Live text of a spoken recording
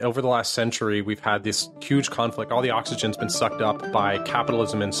over the last century, we've had this huge conflict. All the oxygen's been sucked up by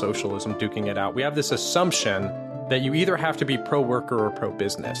capitalism and socialism duking it out. We have this assumption that you either have to be pro-worker or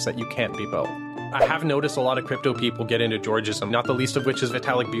pro-business, that you can't be both. I have noticed a lot of crypto people get into Georgism, not the least of which is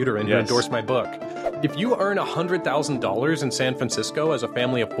Vitalik Buterin, who endorsed my book. If you earn $100,000 in San Francisco as a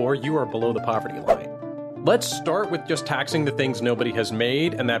family of four, you are below the poverty line. Let's start with just taxing the things nobody has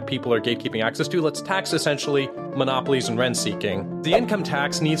made and that people are gatekeeping access to. Let's tax essentially monopolies and rent-seeking. The income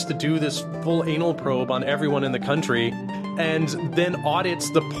tax needs to do this full anal probe on everyone in the country and then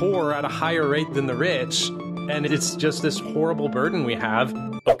audits the poor at a higher rate than the rich. And it's just this horrible burden we have.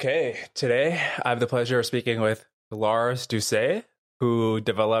 Okay, today I have the pleasure of speaking with Lars Doucet, who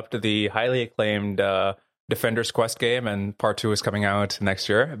developed the highly acclaimed Defender's Quest game, and part 2 is coming out next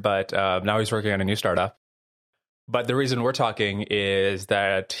year, but now he's working on a new startup. But the reason we're talking is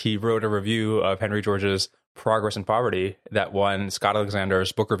that he wrote a review of Henry George's Progress and Poverty that won Scott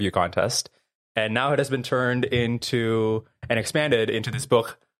Alexander's book review contest. And now it has been turned into and expanded into this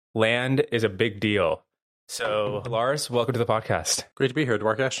book, Land is a Big Deal. So, Lars, welcome to the podcast. Great to be here,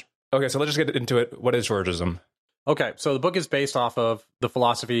 Dwarkesh. Okay, so let's just get into it. What is Georgism? Okay, so the book is based off of the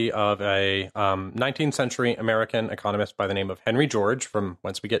philosophy of a 19th century American economist by the name of Henry George, from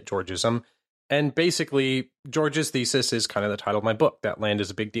whence we get Georgism. And basically, George's thesis is kind of the title of my book, that land is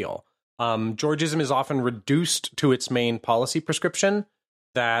a big deal. Georgism is often reduced to its main policy prescription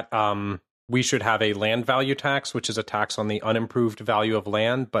that we should have a land value tax, which is a tax on the unimproved value of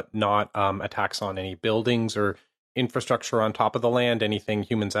land, but not a tax on any buildings or infrastructure on top of the land, anything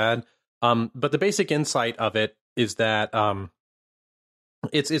humans add. But the basic insight of it is that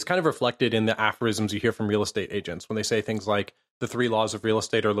it's kind of reflected in the aphorisms you hear from real estate agents when they say things like the 3 laws of real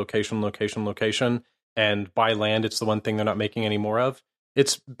estate are location, location, location, and buy land, it's the one thing they're not making any more of.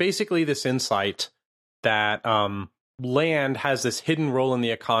 It's basically this insight that land has this hidden role in the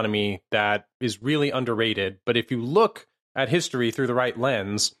economy that is really underrated. But if you look at history through the right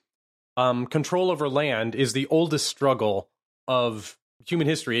lens, control over land is the oldest struggle of human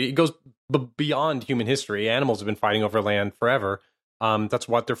history. It goes beyond human history. Animals have been fighting over land forever. That's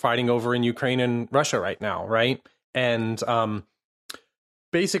what they're fighting over in Ukraine and Russia right now, right? And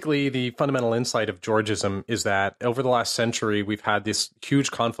basically, the fundamental insight of Georgism is that over the last century, we've had this huge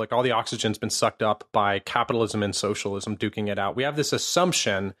conflict. All the oxygen's been sucked up by capitalism and socialism duking it out. We have this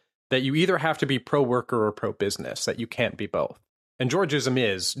assumption that you either have to be pro-worker or pro-business, that you can't be both. And Georgism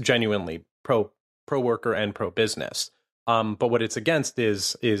is genuinely pro-worker and pro-business. But what it's against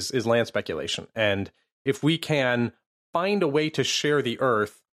is land speculation. And if we can find a way to share the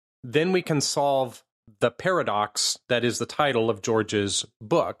earth, then we can solve the paradox that is the title of George's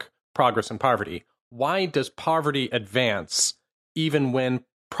book, Progress and Poverty. Why does poverty advance even when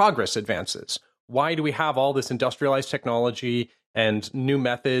progress advances? Why do we have all this industrialized technology and new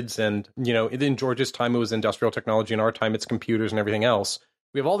methods? And, you know, in George's time, it was industrial technology. In our time, it's computers and everything else.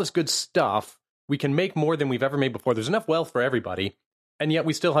 We have all this good stuff. We can make more than we've ever made before. There's enough wealth for everybody. And yet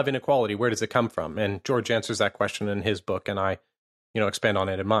we still have inequality. Where does it come from? And George answers that question in his book, and I, expand on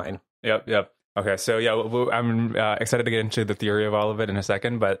it in mine. Yep. Okay, so I'm excited to get into the theory of all of it in a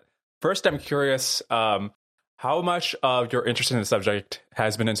second. But first, I'm curious, how much of your interest in the subject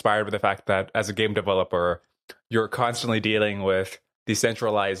has been inspired by the fact that as a game developer, you're constantly dealing with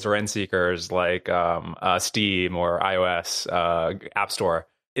decentralized rent seekers like Steam or iOS App Store.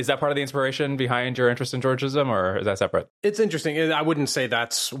 Is that part of the inspiration behind your interest in Georgism, or is that separate? It's interesting. I wouldn't say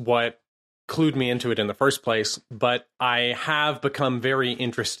that's what clued me into it in the first place, but I have become very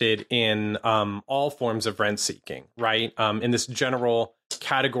interested in all forms of rent seeking, right? In this general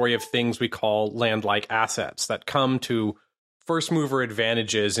category of things we call land-like assets that come to first mover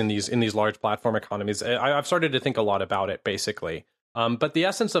advantages in these large platform economies. I've started to think a lot about it, basically. But the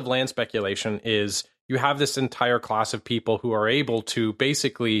essence of land speculation is you have this entire class of people who are able to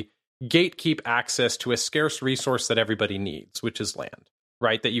basically gatekeep access to a scarce resource that everybody needs, which is land,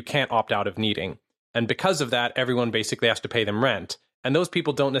 right? That you can't opt out of needing. And because of that, everyone basically has to pay them rent. And those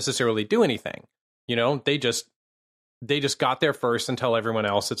people don't necessarily do anything. They just got there first and tell everyone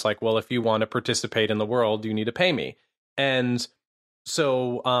else, it's like, well, if you want to participate in the world, you need to pay me. And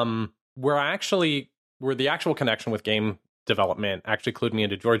so where the actual connection with game development actually clued me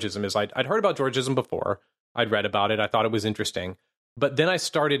into Georgism is I'd heard about Georgism before. I'd read about it. I thought it was interesting. But then I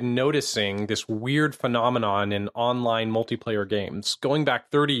started noticing this weird phenomenon in online multiplayer games, going back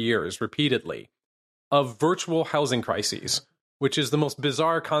 30 years repeatedly, of virtual housing crises, which is the most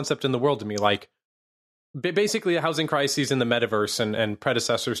bizarre concept in the world to me. Like, basically a housing crisis in the metaverse and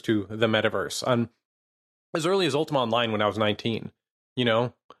predecessors to the metaverse. As early as Ultima Online when I was 19,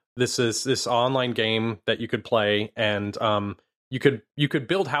 this is this online game that you could play, and you could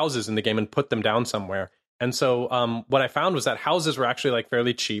build houses in the game and put them down somewhere. And so what I found was that houses were actually like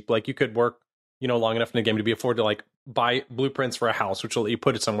fairly cheap. Like you could work, long enough in the game to be afford to like buy blueprints for a house, which will let you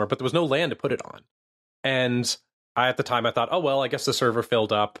put it somewhere, but there was no land to put it on. And at the time I thought, oh, well, I guess the server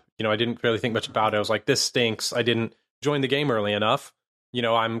filled up. I didn't really think much about it. I was like, this stinks. I didn't join the game early enough.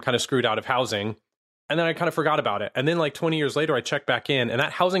 I'm kind of screwed out of housing. And then I kind of forgot about it. And then like 20 years later, I checked back in, and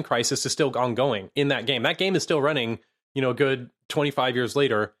that housing crisis is still ongoing in that game. That game is still running, a good 25 years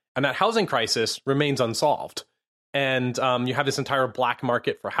later. And that housing crisis remains unsolved. And you have this entire black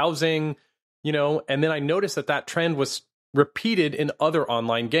market for housing, and then I noticed that trend was repeated in other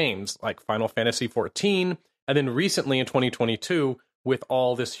online games like Final Fantasy XIV. And then recently in 2022, with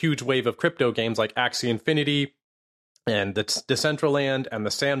all this huge wave of crypto games like Axie Infinity and the Decentraland and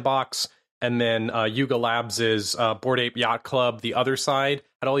the Sandbox, and then Yuga Labs' Bored Ape Yacht Club, the other side,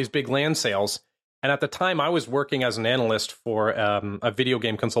 had all these big land sales. And at the time, I was working as an analyst for a video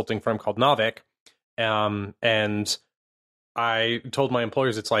game consulting firm called Naavik. And I told my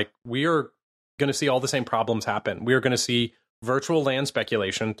employers, it's like, we are going to see all the same problems happen. We are going to see virtual land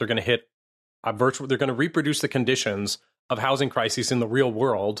speculation. They're going to hit they're going to reproduce the conditions of housing crises in the real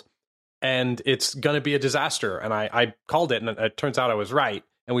world. And it's going to be a disaster. And I called it, and it turns out I was right.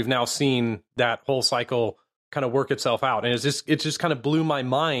 And we've now seen that whole cycle kind of work itself out. And it just kind of blew my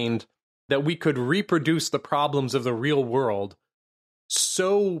mind that we could reproduce the problems of the real world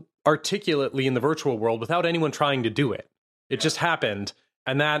so articulately in the virtual world without anyone trying to do it. It just happened.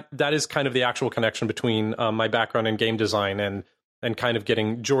 And that is kind of the actual connection between my background in game design and kind of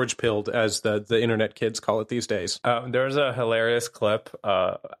getting George pilled, as the internet kids call it these days. There's a hilarious clip.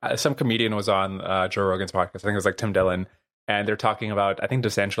 Some comedian was on Joe Rogan's podcast. I think it was like Tim Dillon. And they're talking about, I think,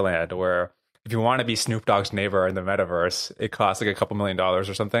 Decentraland, where if you want to be Snoop Dogg's neighbor in the metaverse, it costs like a couple $1 million or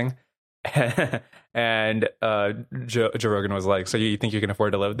something. And Joe Rogan was like, so you think you can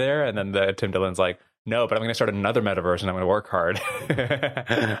afford to live there? And then Tim Dillon's like, no, but I'm going to start another metaverse and I'm going to work hard.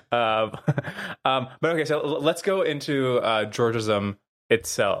 But okay, so let's go into Georgism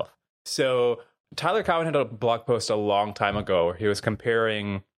itself. So Tyler Cowen had a blog post a long time ago where he was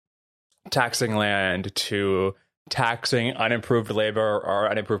comparing taxing land to taxing unimproved labor or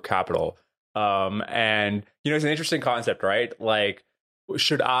unimproved capital. And, it's an interesting concept, right? Like,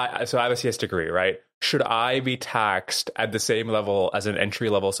 so I have a CS degree, right? Should I be taxed at the same level as an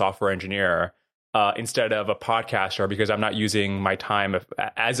entry-level software engineer instead of a podcaster because I'm not using my time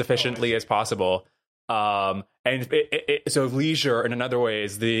as efficiently as possible? So leisure, in another way,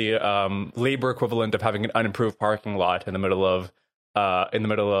 is the labor equivalent of having an unimproved parking lot in the middle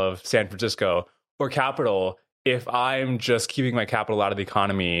of San Francisco, or capital. If I'm just keeping my capital out of the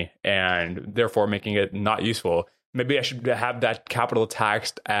economy and therefore making it not useful, maybe I should have that capital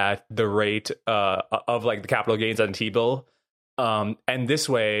taxed at the rate of like the capital gains on T-bill. And this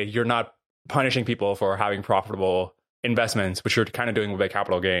way, you're not punishing people for having profitable investments, which you're kind of doing with the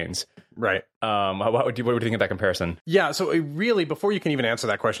capital gains. Right. What would you think of that comparison? Yeah. So really, before you can even answer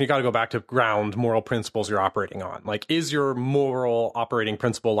that question, you got to go back to ground moral principles you're operating on. Like, is your moral operating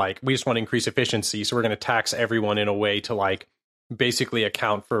principle like, we just want to increase efficiency, so we're going to tax everyone in a way to like basically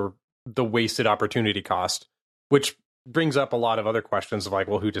account for the wasted opportunity cost, which brings up a lot of other questions of like,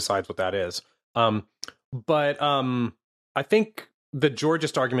 well, who decides what that is? But I think the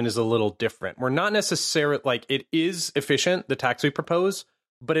Georgist argument is a little different. We're not necessarily like, it is efficient, the tax we propose,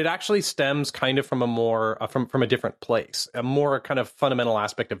 but it actually stems kind of from a more from a different place, a more kind of fundamental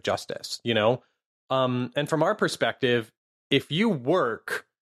aspect of justice, and from our perspective, if you work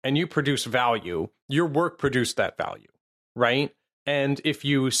and you produce value, your work produced that value, right? And if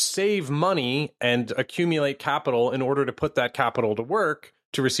you save money and accumulate capital in order to put that capital to work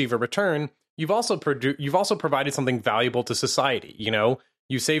to receive a return, you've also provided something valuable to society.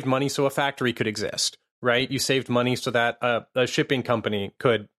 You saved money so a factory could exist, right? You saved money so that a shipping company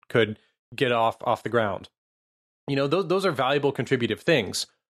could get off the ground. Those are valuable contributive things.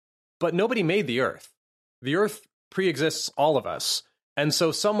 But nobody made the earth. The earth pre-exists all of us. And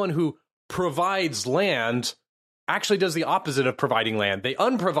so someone who provides land actually does the opposite of providing land. They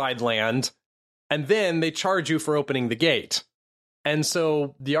unprovide land, and then they charge you for opening the gate. And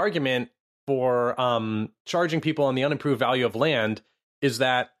so the argument for charging people on the unimproved value of land is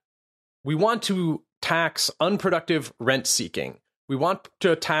that we want to tax unproductive rent seeking. We want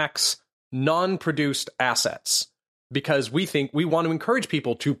to tax non-produced assets because we think we want to encourage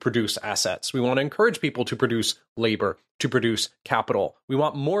people to produce assets. We want to encourage people to produce labor, to produce capital. We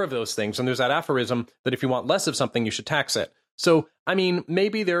want more of those things. And there's that aphorism that if you want less of something, you should tax it. So, I mean,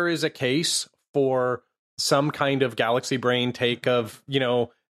 maybe there is a case for some kind of galaxy brain take of,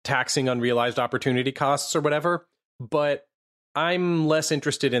 taxing unrealized opportunity costs or whatever. But I'm less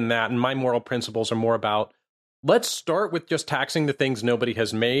interested in that, and my moral principles are more about, let's start with just taxing the things nobody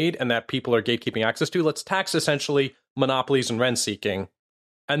has made and that people are gatekeeping access to. Let's tax essentially monopolies and rent seeking.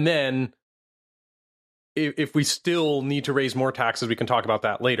 And then if we still need to raise more taxes, we can talk about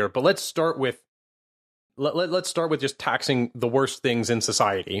that later. But let's start with just taxing the worst things in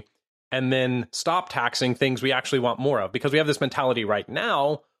society, and then stop taxing things we actually want more of, because we have this mentality right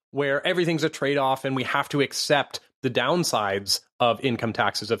now where everything's a trade-off and we have to accept the downsides of income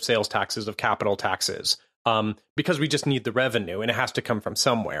taxes, of sales taxes, of capital taxes, because we just need the revenue and it has to come from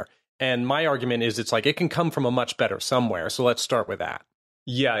somewhere. And my argument is it's like it can come from a much better somewhere. So let's start with that.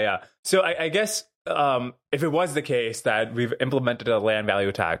 Yeah. So I guess if it was the case that we've implemented a land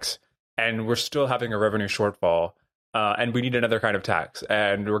value tax and we're still having a revenue shortfall, and we need another kind of tax,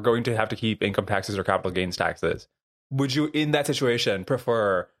 and we're going to have to keep income taxes or capital gains taxes, would you, in that situation,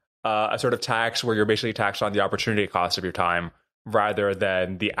 prefer a sort of tax where you're basically taxed on the opportunity cost of your time rather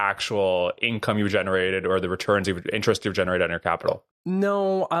than the actual income you generated or the interest you've generated on your capital?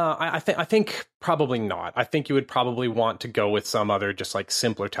 No, I think probably not. I think you would probably want to go with some other just like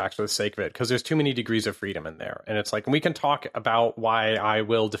simpler tax for the sake of it, because there's too many degrees of freedom in there. And it's like, we can talk about why I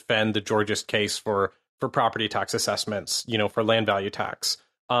will defend the Georgist case for property tax assessments, for land value tax.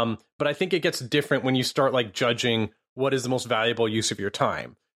 But I think it gets different when you start like judging what is the most valuable use of your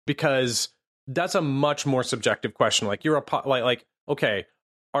time, because that's a much more subjective question. Like okay,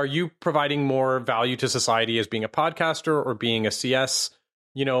 are you providing more value to society as being a podcaster or being a CS,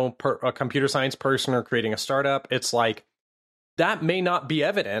 a computer science person or creating a startup? It's like, that may not be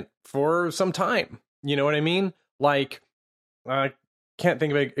evident for some time. You know what I mean? Like, I can't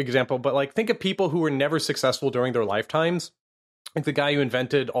think of an example, but like, think of people who were never successful during their lifetimes. Like the guy who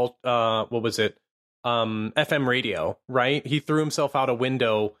invented FM radio, right? He threw himself out a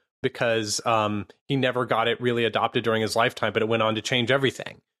window because he never got it really adopted during his lifetime, but it went on to change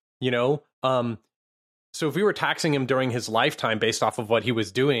everything, So if we were taxing him during his lifetime based off of what he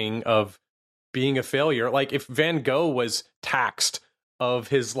was doing, of being a failure, like if Van Gogh was taxed of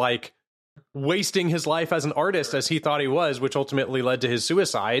his like wasting his life as an artist as he thought he was, which ultimately led to his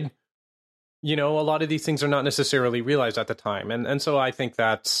suicide, a lot of these things are not necessarily realized at the time. And so I think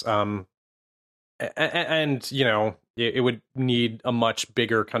that's it would need a much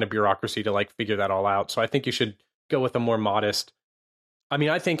bigger kind of bureaucracy to like figure that all out. So I think you should go with a more modest.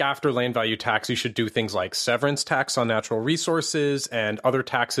 I think after land value tax, you should do things like severance tax on natural resources and other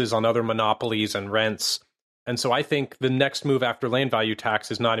taxes on other monopolies and rents. And so I think the next move after land value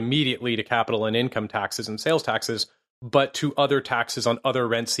tax is not immediately to capital and income taxes and sales taxes, but to other taxes on other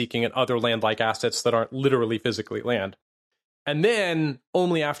rent seeking and other land-like assets that aren't literally physically land. And then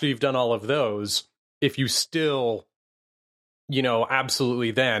only after you've done all of those, if you still,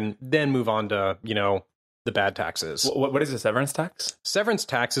 absolutely then move on to, the bad taxes. What is a severance tax? Severance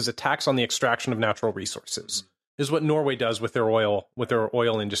tax is a tax on the extraction of natural resources. This is what Norway does with their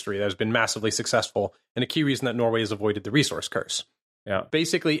oil industry that has been massively successful, and a key reason that Norway has avoided the resource curse. Yeah.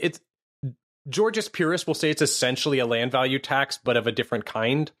 Basically, Georgist purists will say it's essentially a land value tax, but of a different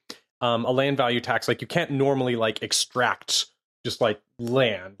kind. A land value tax, like you can't normally like extract just like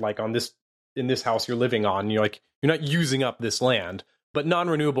land, like in this house you're living on, you're not using up this land, but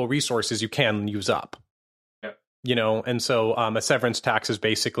non-renewable resources you can use up. Yeah. And so a severance tax is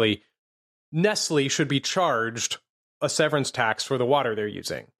basically, Nestle should be charged a severance tax for the water they're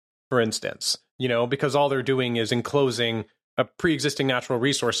using, for instance, because all they're doing is enclosing a pre-existing natural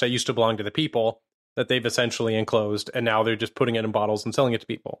resource that used to belong to the people that they've essentially enclosed, and now they're just putting it in bottles and selling it to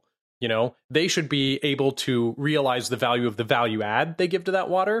people. They should be able to realize the value of the value add they give to that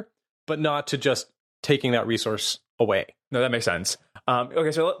water, but not to just taking that resource away. No, that makes sense.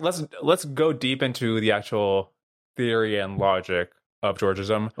 Okay, so let's go deep into the actual theory and logic of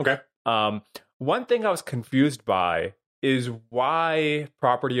Georgism. Okay. One thing I was confused by is why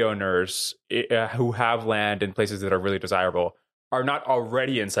property owners who have land in places that are really desirable are not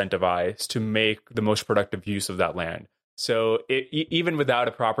already incentivized to make the most productive use of that land. So even without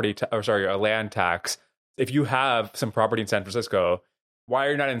a land tax, if you have some property in San Francisco, why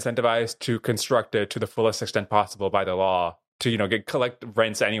are you not incentivized to construct it to the fullest extent possible by the law to, collect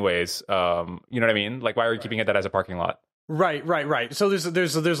rents anyways? You know what I mean? Like, why are you keeping it that as a parking lot? Right. So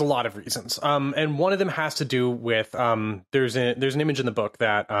there's a lot of reasons. And one of them has to do with, there's an image in the book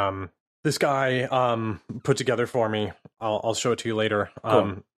that, this guy, put together for me. I'll show it to you later.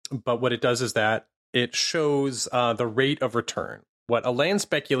 Cool. But what it does is that it shows, the rate of return. What a land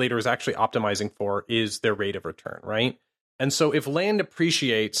speculator is actually optimizing for is their rate of return, right? And so if land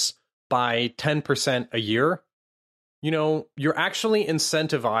appreciates by 10% a year, you're actually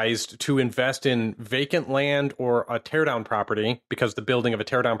incentivized to invest in vacant land or a teardown property because the building of a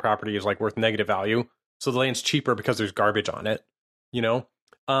teardown property is like worth negative value. So the land's cheaper because there's garbage on it,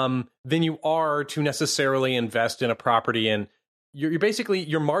 than you are to necessarily invest in a property. And you're basically,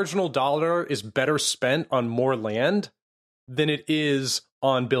 your marginal dollar is better spent on more land than it is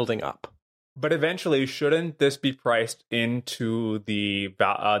on building up. But eventually, shouldn't this be priced into the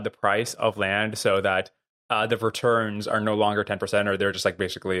price of land so that the returns are no longer 10%, or they're just like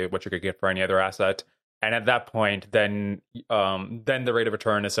basically what you could get for any other asset? And at that point, then the rate of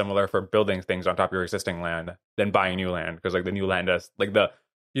return is similar for building things on top of your existing land than buying new land, because like the new land is like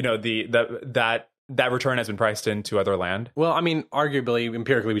that return has been priced into other land. Well, I mean, arguably,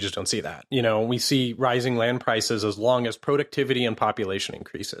 empirically, we just don't see that. We see rising land prices as long as productivity and population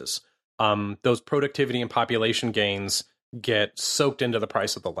increases. Those productivity and population gains get soaked into the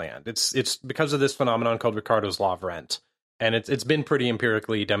price of the land. It's because of this phenomenon called Ricardo's law of rent, and it's been pretty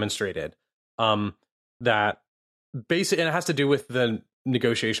empirically demonstrated that basically, and it has to do with the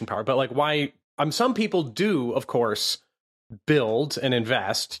negotiation power. But like, why? Some people do, of course, build and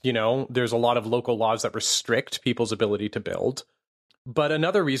invest. There's a lot of local laws that restrict people's ability to build. But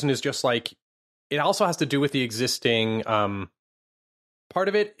another reason is just like, it also has to do with the existing. Part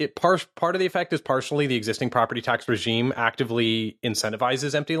of the effect is partially the existing property tax regime actively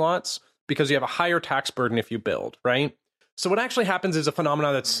incentivizes empty lots because you have a higher tax burden if you build, right? So what actually happens is a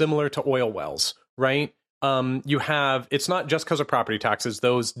phenomenon that's similar to oil wells, right? It's not just because of property taxes;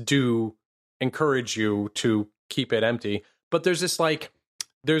 those do encourage you to keep it empty. But there's this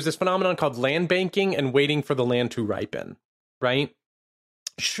phenomenon called land banking and waiting for the land to ripen, right?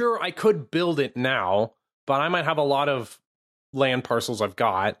 Sure, I could build it now, but I might have a lot of land parcels I've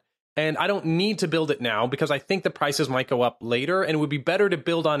got, and I don't need to build it now because I think the prices might go up later, and it would be better to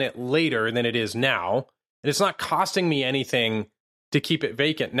build on it later than it is now. And it's not costing me anything to keep it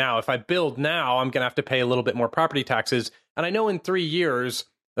vacant now. If I build now, I'm going to have to pay a little bit more property taxes, and I know in 3 years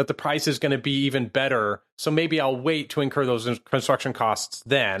that the price is going to be even better, so maybe I'll wait to incur those construction costs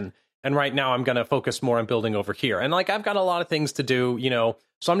then. And right now I'm going to focus more on building over here. And like, I've got a lot of things to do,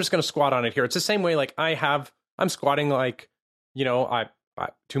 so I'm just going to squat on it here. It's the same way, like I'm squatting like, I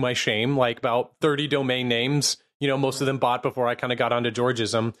to my shame, like about 30 domain names, most of them bought before I kind of got onto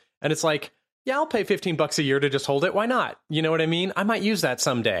Georgism. And it's like, yeah, I'll pay $15 a year to just hold it. Why not? You know what I mean? I might use that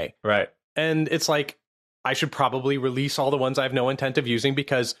someday. Right. And it's like, I should probably release all the ones I have no intent of using,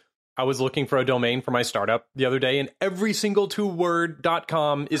 because I was looking for a domain for my startup the other day and every single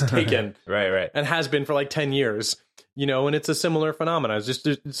 2word.com is taken. Right. And has been for like 10 years, and it's a similar phenomenon.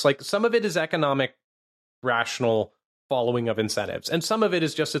 It's like, some of it is economic, rational following of incentives. And some of it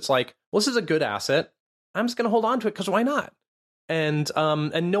is just, it's like, well, this is a good asset. I'm just going to hold on to it because why not? And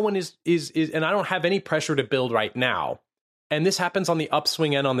no one is, and I don't have any pressure to build right now. And this happens on the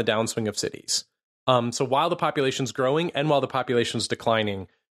upswing and on the downswing of cities. So while the population's growing and while the population's declining,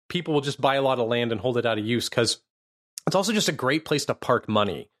 people will just buy a lot of land and hold it out of use, because it's also just a great place to park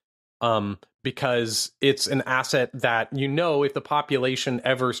money. Because it's an asset that, if the population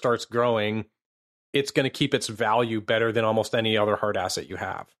ever starts growing, it's going to keep its value better than almost any other hard asset you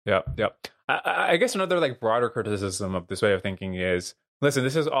have. Yeah. I guess another like broader criticism of this way of thinking is, listen,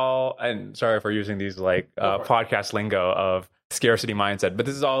 this is all, and sorry for using these like podcast lingo of scarcity mindset, but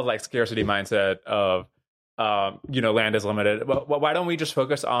this is all like scarcity mindset of, land is limited. Well, why don't we just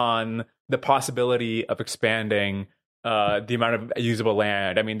focus on the possibility of expanding the amount of usable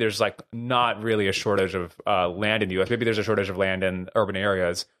land? I mean, there's like not really a shortage of land in the US. Maybe there's a shortage of land in urban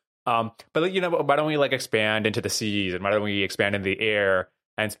areas. But why don't we like expand into the seas, and why don't we expand in the air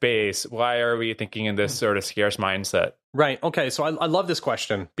and space? Why are we thinking in this sort of scarce mindset? Right. Okay. So I love this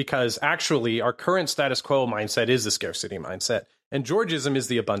question, because actually our current status quo mindset is the scarcity mindset, and Georgism is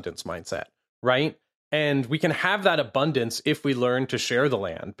the abundance mindset, right? And we can have that abundance if we learn to share the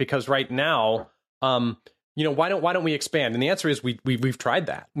land, because right now, why don't we expand? And the answer is we've tried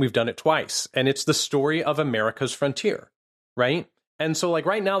that. We've done it twice, and it's the story of America's frontier, right? And so like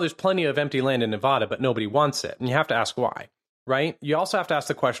right now there's plenty of empty land in Nevada, but nobody wants it. And you have to ask why, right? You also have to ask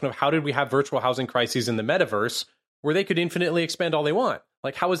the question of, how did we have virtual housing crises in the metaverse where they could infinitely expand all they want?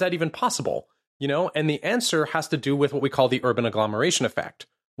 Like, how is that even possible? And the answer has to do with what we call the urban agglomeration effect.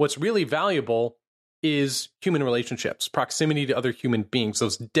 What's really valuable is human relationships, proximity to other human beings,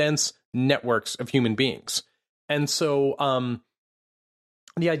 those dense networks of human beings. And so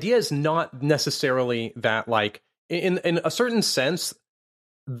the idea is not necessarily that, like, in a certain sense,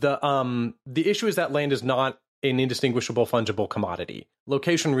 the issue is that land is not an indistinguishable fungible commodity.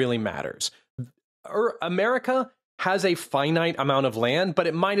 Location really matters. America has a finite amount of land, but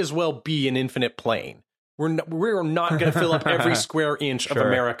it might as well be an infinite plain, we're not going to fill up every square inch of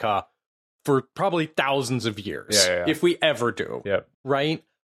America for probably thousands of years, if we ever do, right?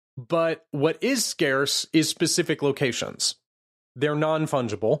 But what is scarce is specific locations. They're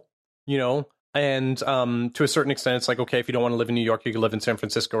non-fungible, and to a certain extent, it's like, okay, if you don't want to live in New York, you can live in San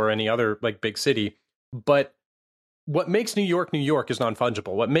Francisco or any other like big city. But what makes New York, New York is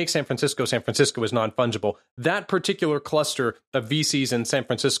non-fungible. What makes San Francisco, San Francisco is non-fungible. That particular cluster of VCs in San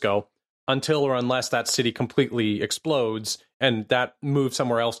Francisco, until or unless that city completely explodes and that moves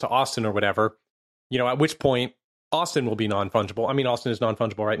somewhere else to Austin or whatever, at which point Austin will be non-fungible. I mean, Austin is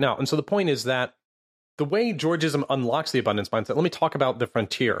non-fungible right now. And so the point is that the way Georgism unlocks the abundance mindset, let me talk about the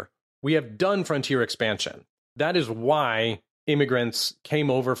frontier. We have done frontier expansion. That is why immigrants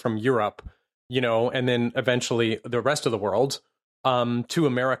came over from Europe, and then eventually the rest of the world to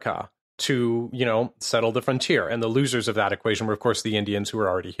America to, settle the frontier. And the losers of that equation were, of course, the Indians who were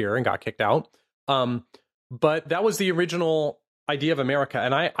already here and got kicked out. But that was the original idea of America.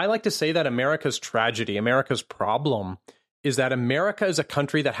 And I like to say that America's tragedy, America's problem, is that America is a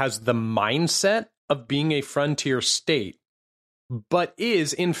country that has the mindset of being a frontier state, but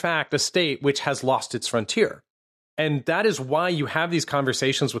is, in fact, a state which has lost its frontier. And that is why you have these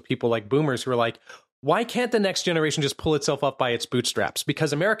conversations with people like boomers who are like, why can't the next generation just pull itself up by its bootstraps?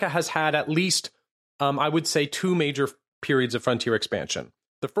 Because America has had at least, I would say, 2 major periods of frontier expansion.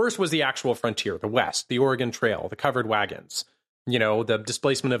 The first was the actual frontier, the West, the Oregon Trail, the covered wagons, the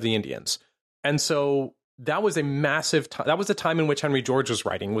displacement of the Indians. And so that was a massive time. That was the time in which Henry George was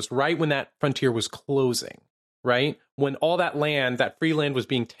writing, was right when that frontier was closing, right? When all that land, that free land was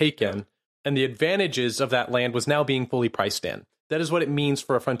being taken, and the advantages of that land was now being fully priced in. That is what it means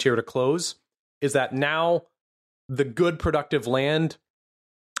for a frontier to close, is that now the good productive land,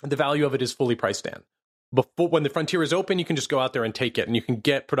 the value of it is fully priced in. Before, when the frontier is open, you can just go out there and take it, and you can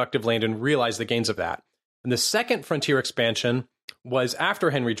get productive land and realize the gains of that. And the second frontier expansion was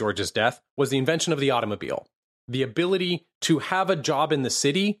after Henry George's death, was the invention of the automobile. The ability to have a job in the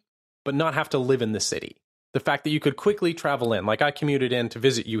city, but not have to live in the city. The fact that you could quickly travel in, like I commuted in to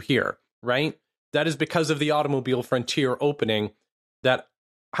visit you here, right? That is because of the automobile frontier opening that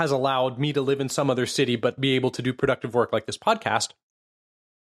has allowed me to live in some other city, but be able to do productive work like this podcast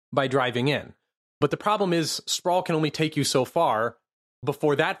by driving in. But the problem is sprawl can only take you so far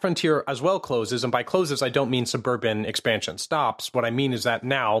before that frontier as well closes. And by closes, I don't mean suburban expansion stops. What I mean is that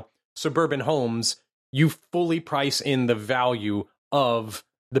now suburban homes, you fully price in the value of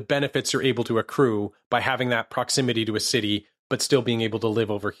the benefits you're able to accrue by having that proximity to a city, but still being able to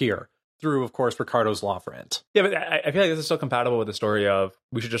live over here. Through, of course, Ricardo's law of rent. Yeah, but I feel like this is still compatible with the story of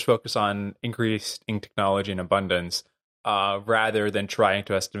we should just focus on increasing technology and abundance rather than trying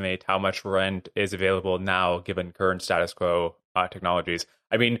to estimate how much rent is available now given current status quo technologies.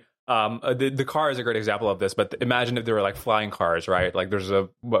 I mean, the car is a great example of this, but imagine if there were like flying cars, right? Like there's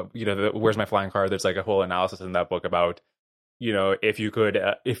Where's My Flying Car? There's like a whole analysis in that book about, if you could,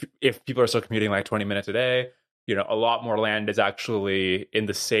 if people are still commuting like 20 minutes a day, a lot more land is actually in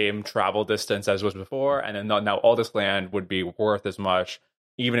the same travel distance as was before. And then now all this land would be worth as much,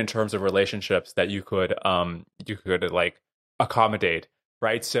 even in terms of relationships that you could like accommodate.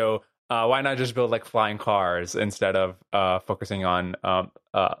 Right. So why not just build like flying cars instead of focusing on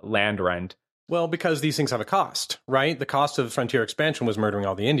land rent? Well, because these things have a cost, right? The cost of frontier expansion was murdering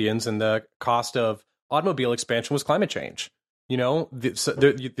all the Indians, and the cost of automobile expansion was climate change.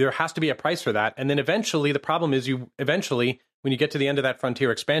 There has to be a price for that. And then eventually, the problem is when you get to the end of that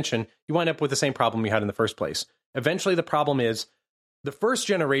frontier expansion, you wind up with the same problem you had in the first place. Eventually, the problem is the first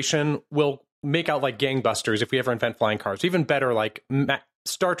generation will make out like gangbusters if we ever invent flying cars. Even better, like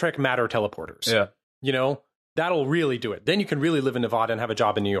Star Trek matter teleporters. Yeah. That'll really do it. Then you can really live in Nevada and have a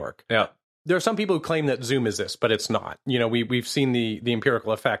job in New York. Yeah. There are some people who claim that Zoom is this, but it's not. We've seen the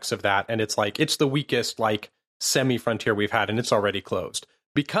empirical effects of that, and it's like it's the weakest like semi-frontier we've had, and it's already closed.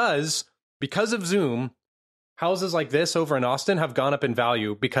 Because of Zoom, houses like this over in Austin have gone up in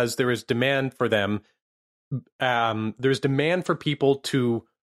value because there is demand for them. There's demand for people to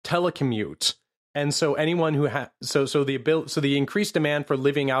telecommute. And so anyone who the increased demand for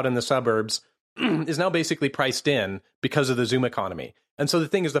living out in the suburbs is now basically priced in because of the Zoom economy. And so the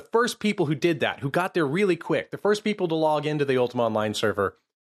thing is, the first people who did that, who got there really quick, the first people to log into the Ultima Online server,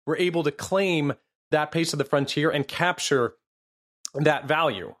 were able to claim that pace of the frontier and capture that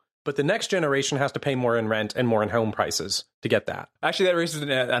value. But the next generation has to pay more in rent and more in home prices to get that. Actually, that raises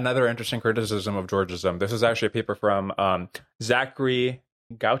another interesting criticism of Georgism. This is actually a paper from Zachary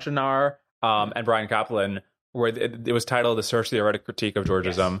Gauchinar and Brian Kaplan, where it was titled "The Search Theoretic Critique of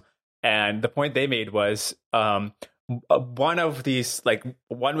Georgism." Yes. And the point they made was, one of these, like,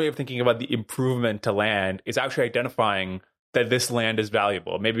 one way of thinking about the improvement to land is actually identifying that this land is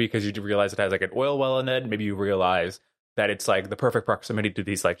valuable. Maybe because you realize it has like an oil well in it. Maybe you realize that it's like the perfect proximity to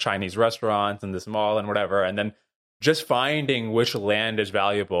these like Chinese restaurants and this mall and whatever. And then just finding which land is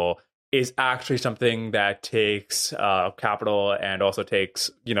valuable is actually something that takes capital, and also takes,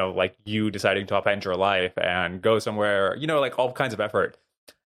 like you deciding to upend your life and go somewhere, like all kinds of effort.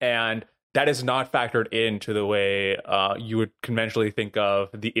 And that is not factored into the way you would conventionally think of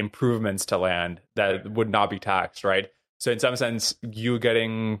the improvements to land that would not be taxed, right? So in some sense, you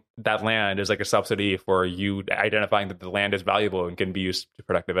getting that land is like a subsidy for you identifying that the land is valuable and can be used to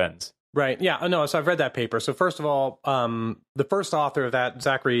productive ends. Right. Yeah. No. So I've read that paper. So first of all, the first author of that,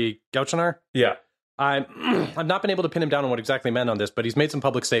 Zachary Gouchner. Yeah. I've not been able to pin him down on what exactly he meant on this, but he's made some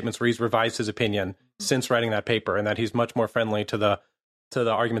public statements where he's revised his opinion since writing that paper, and that he's much more friendly to the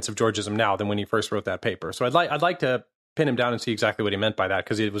arguments of Georgism now than when he first wrote that paper. So I'd like to pin him down and see exactly what he meant by that,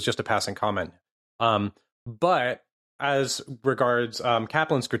 because it was just a passing comment. But as regards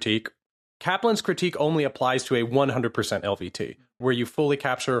Kaplan's critique only applies to a 100% LVT, where you fully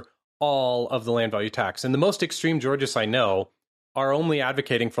capture all of the land value tax. And the most extreme Georgists I know are only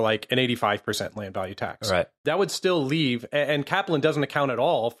advocating for like an 85% land value tax. Right. That would still leave, and Kaplan doesn't account at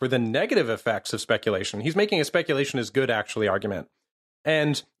all for the negative effects of speculation. He's making a speculation is good actually argument.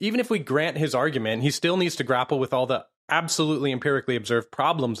 And even if we grant his argument, he still needs to grapple with all the absolutely empirically observed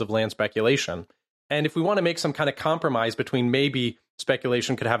problems of land speculation. And if we want to make some kind of compromise between maybe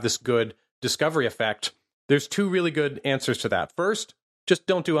speculation could have this good discovery effect, there's two really good answers to that. First, just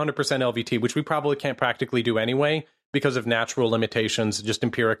don't do 100% LVT, which we probably can't practically do anyway because of natural limitations, just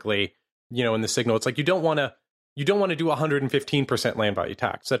empirically, in the signal. It's like you don't want to do 115% land value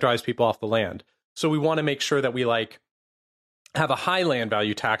tax. That drives people off the land. So we want to make sure that we have a high land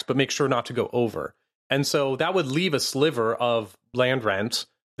value tax, but make sure not to go over. And so that would leave a sliver of land rent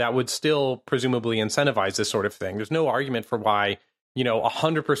that would still presumably incentivize this sort of thing. There's no argument for why,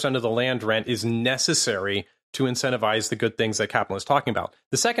 100% of the land rent is necessary to incentivize the good things that Kaplan is talking about.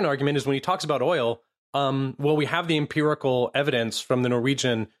 The second argument is when he talks about oil, we have the empirical evidence from the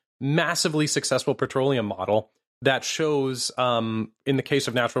Norwegian massively successful petroleum model that shows, in the case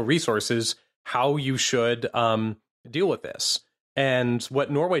of natural resources, how you should deal with this. And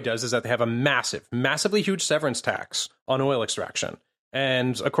what Norway does is that they have a massively huge severance tax on oil extraction.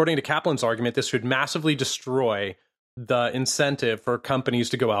 And according to Kaplan's argument, this should massively destroy the incentive for companies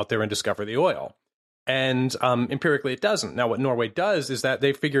to go out there and discover the oil. And empirically, it doesn't. Now, what Norway does is that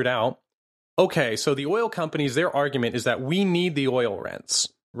they figured out, okay, so the oil companies, their argument is that we need the oil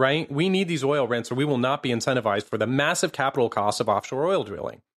rents, right? We need these oil rents or we will not be incentivized for the massive capital costs of offshore oil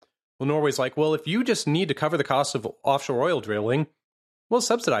drilling. Well, Norway's like, well, if you just need to cover the cost of offshore oil drilling, we'll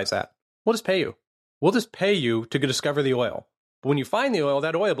subsidize that. We'll just pay you. We'll just pay you to go discover the oil. But when you find the oil,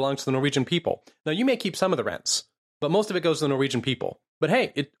 that oil belongs to the Norwegian people. Now, you may keep some of the rents, but most of it goes to the Norwegian people. But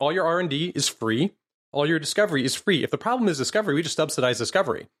hey, all your R&D is free. All your discovery is free. If the problem is discovery, we just subsidize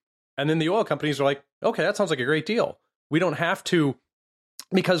discovery. And then the oil companies are like, okay, that sounds like a great deal. We don't have to,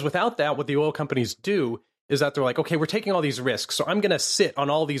 because without that, what the oil companies do is that they're like, okay, we're taking all these risks, so I'm going to sit on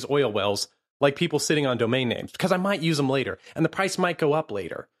all these oil wells like people sitting on domain names, because I might use them later, and the price might go up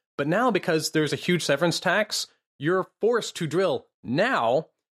later. But now, because there's a huge severance tax, you're forced to drill now,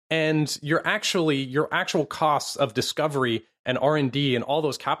 and your actual costs of discovery and R&D and all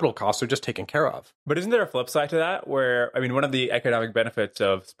those capital costs are just taken care of. But isn't there a flip side to that where, one of the economic benefits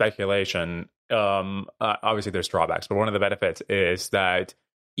of speculation, obviously there's drawbacks, but one of the benefits is that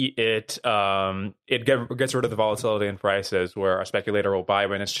it gets rid of the volatility in prices, where a speculator will buy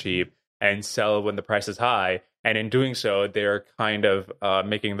when it's cheap and sell when the price is high. And in doing so, they're kind of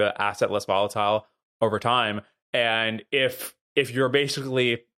making the asset less volatile over time. And if you're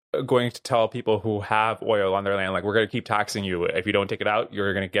basically going to tell people who have oil on their land, like, we're going to keep taxing you. If you don't take it out,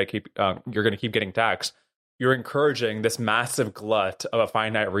 you're going to keep getting taxed. You're encouraging this massive glut of a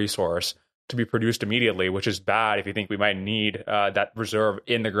finite resource to be produced immediately, which is bad if you think we might need that reserve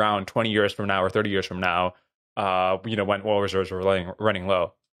in the ground 20 years from now or 30 years from now, when oil reserves are running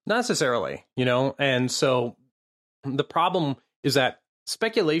low. Not necessarily, and so the problem is that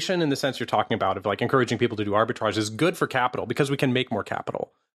speculation, in the sense you're talking about, of like encouraging people to do arbitrage, is good for capital because we can make more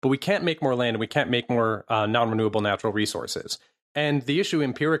capital, but we can't make more land and we can't make more non-renewable natural resources. And the issue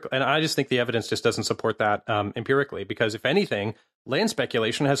empirically, and I just think the evidence just doesn't support that empirically, because if anything, land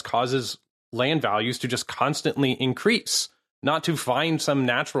speculation causes land values to just constantly increase, not to find some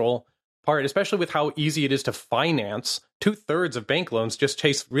natural part, especially with how easy it is to finance. 2/3 of bank loans just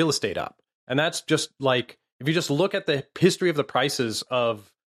chase real estate up. And that's just like, if you just look at the history of the prices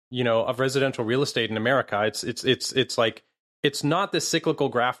of of residential real estate in America. It's like, it's not this cyclical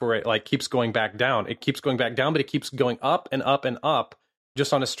graph where it like keeps going back down. It keeps going back down, but it keeps going up and up and up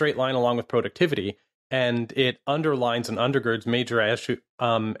just on a straight line along with productivity. And it underlines and undergirds major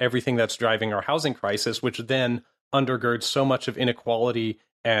everything that's driving our housing crisis, which then undergirds so much of inequality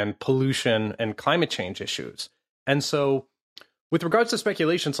and pollution and climate change issues. And so with regards to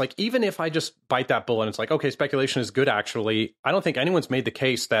speculations, like even if I just bite that bullet and it's like, okay, speculation is good, actually, I don't think anyone's made the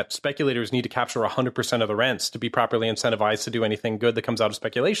case that speculators need to capture 100% of the rents to be properly incentivized to do anything good that comes out of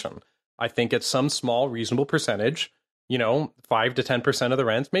speculation. I think it's some small, reasonable percentage, 5 to 10% of the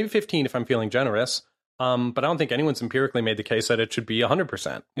rents, maybe 15 if I'm feeling generous. But I don't think anyone's empirically made the case that it should be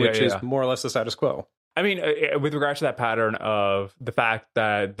 100%, which is more or less the status quo. I mean, with regards to that pattern of the fact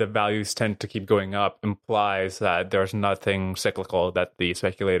that the values tend to keep going up implies that there's nothing cyclical that the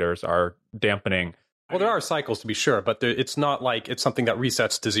speculators are dampening. Well, there are cycles to be sure, but it's not like it's something that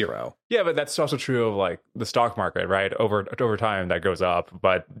resets to zero. Yeah, but that's also true of like the stock market, right? Over time that goes up,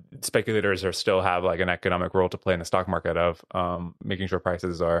 but speculators still have like an economic role to play in the stock market of making sure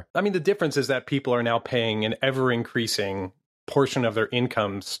prices are. I mean, the difference is that people are now paying an ever increasing portion of their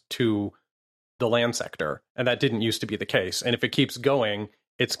incomes to the land sector, and that didn't used to be the case. And if it keeps going,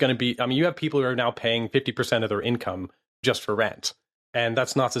 it's going to be, I mean, you have people who are now paying 50% of their income just for rent, and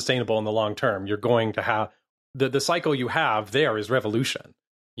that's not sustainable in the long term. You're going to have the cycle you have there is revolution.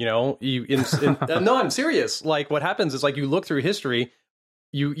 No, I'm serious. Like what happens is like you look through history,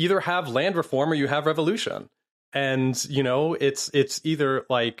 you either have land reform or you have revolution. And it's either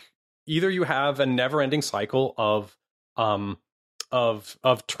you have a never-ending cycle of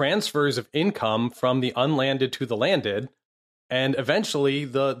transfers of income from the unlanded to the landed, and eventually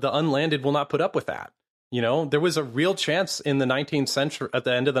the unlanded will not put up with that. There was a real chance in the 19th century, at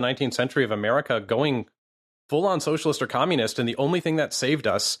the end of the 19th century, of America going full on socialist or communist, and the only thing that saved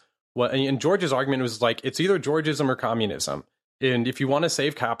us, and George's argument was like, it's either Georgism or communism. And if you want to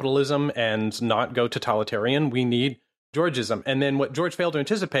save capitalism and not go totalitarian, we need Georgism. And then what George failed to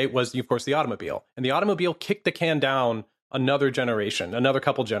anticipate was, of course, the automobile. And the automobile kicked the can down another generation, another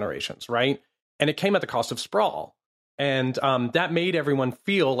couple generations, right? And it came at the cost of sprawl. And that made everyone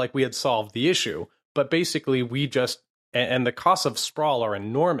feel like we had solved the issue. But basically, and the costs of sprawl are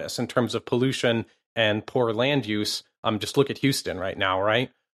enormous in terms of pollution and poor land use. Just look at Houston right now,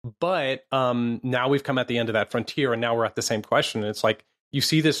 right? But now we've come at the end of that frontier, and now we're at the same question. And it's like, you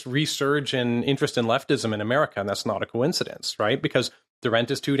see this resurge in interest in leftism in America, and that's not a coincidence, right? Because the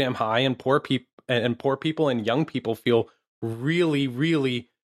rent is too damn high, and poor people and young people feel really, really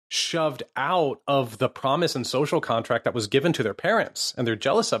shoved out of the promise and social contract that was given to their parents, and they're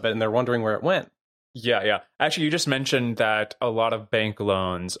jealous of it, and they're wondering where it went. Yeah. Actually, you just mentioned that a lot of bank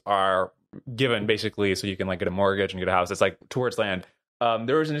loans are given basically so you can like get a mortgage and get a house. It's like towards land.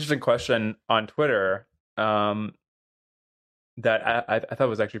 There was an interesting question on Twitter that I thought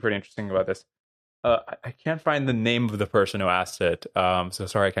was actually pretty interesting about this. I can't find the name of the person who asked it, so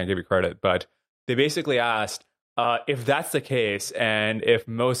sorry I can't give you credit. But they basically asked, if that's the case, and if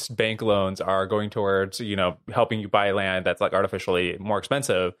most bank loans are going towards, helping you buy land that's like artificially more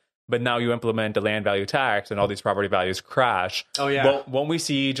expensive, but now you implement a land value tax and all these property values crash. Oh yeah. Well, won't we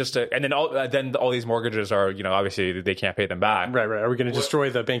see and then all these mortgages are, obviously they can't pay them back. Right. Are we going to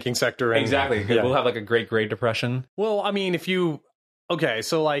destroy the banking sector? Exactly. Yeah. We'll have like a Great Depression. Well, I mean,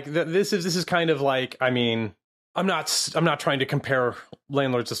 so like this is kind of like, I mean, I'm not trying to compare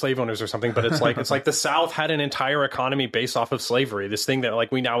landlords to slave owners or something, but it's like the South had an entire economy based off of slavery, this thing that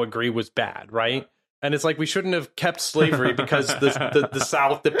like we now agree was bad, right? And it's like we shouldn't have kept slavery because the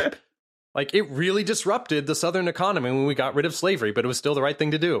South, it really disrupted the Southern economy when we got rid of slavery, but it was still the right thing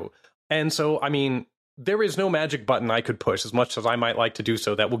to do. And so, I mean, there is no magic button I could push, as much as I might like to do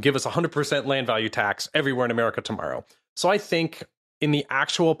so, that will give us 100% land value tax everywhere in America tomorrow. So I think in the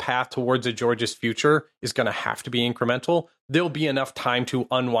actual path towards a Georgist future is going to have to be incremental. There'll be enough time to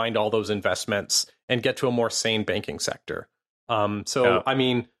unwind all those investments and get to a more sane banking sector. I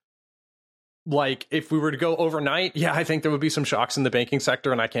mean, like if we were to go overnight, yeah, I think there would be some shocks in the banking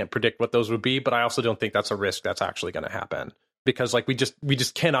sector, and I can't predict what those would be, but I also don't think that's a risk that's actually going to happen, because like we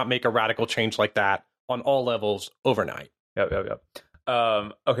just cannot make a radical change like that on all levels overnight. Yep.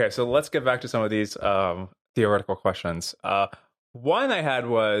 Okay, so let's get back to some of these theoretical questions. One I had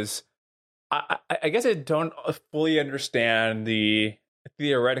was, I guess I don't fully understand the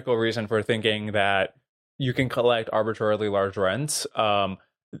theoretical reason for thinking that you can collect arbitrarily large rents.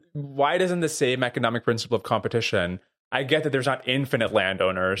 Why doesn't the same economic principle of competition? I get that there's not infinite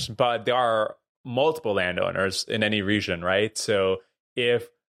landowners, but there are multiple landowners in any region, right? So if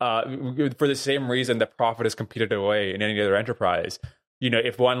for the same reason that profit is competed away in any other enterprise,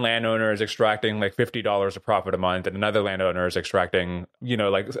 if one landowner is extracting like $50 of profit a month and another landowner is extracting,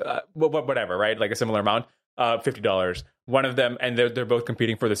 whatever, right? Like a similar amount, $50. One of them, and they're both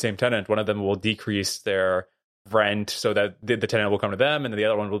competing for the same tenant. One of them will decrease their rent so that the tenant will come to them, and then the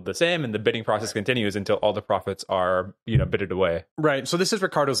other one will do the same, and the bidding process continues until all the profits are bidded away. Right. So this is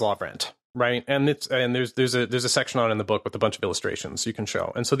Ricardo's law of rent, right? And there's a section on it in the book with a bunch of illustrations you can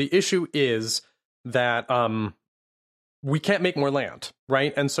show. And so the issue is that we can't make more land,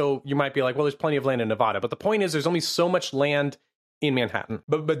 right? And so you might be like, well, there's plenty of land in Nevada, but the point is there's only so much land in Manhattan.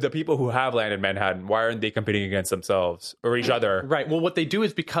 But the people who have land in Manhattan, why aren't they competing against themselves or each other? Right. Well, what they do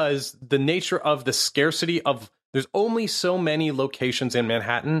is because the nature of the scarcity of there's only so many locations in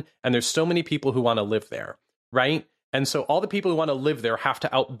Manhattan, and there's so many people who want to live there, right? And so all the people who want to live there have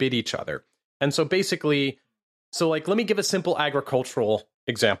to outbid each other. And so basically, let me give a simple agricultural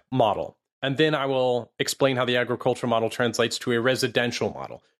example model, and then I will explain how the agricultural model translates to a residential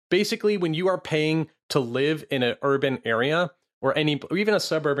model. Basically, when you are paying to live in an urban area, or even a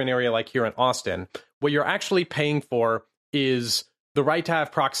suburban area like here in Austin, what you're actually paying for is the right to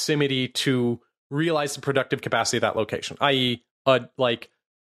have proximity to realize the productive capacity of that location. I.e., I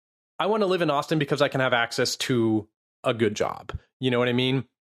want to live in Austin because I can have access to a good job. You know what I mean?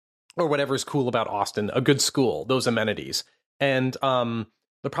 Or whatever is cool about Austin, a good school, those amenities. And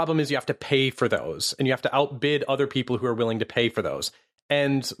the problem is you have to pay for those, and you have to outbid other people who are willing to pay for those.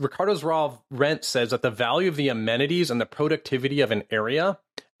 And Ricardo's law of rent says that the value of the amenities and the productivity of an area,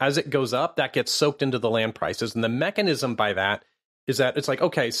 as it goes up, that gets soaked into the land prices. And the mechanism by that is that it's like,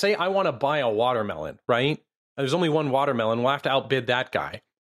 okay, say I want to buy a watermelon, right? There's only one watermelon. We'll have to outbid that guy.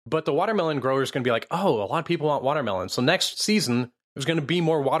 But the watermelon grower is going to be like, oh, a lot of people want watermelons. So next season, there's going to be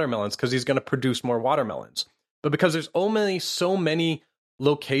more watermelons because he's going to produce more watermelons. But because there's only so many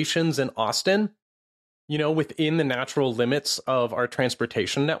locations in Austin, within the natural limits of our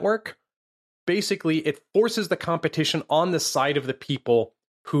transportation network, basically it forces the competition on the side of the people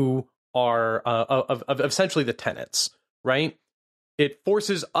who are of essentially the tenants, right? It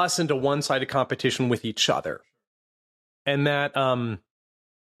forces us into one-sided competition with each other. And that,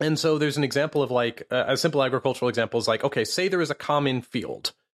 and so there's an example of a simple agricultural example is like, okay, say there is a common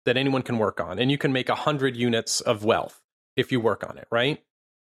field that anyone can work on, and you can make 100 units of wealth if you work on it, right?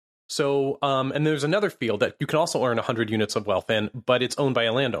 So, and there's another field that you can also earn 100 units of wealth in, but it's owned by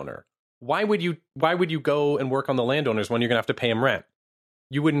a landowner. Why would you go and work on the landowners when you're going to have to pay him rent?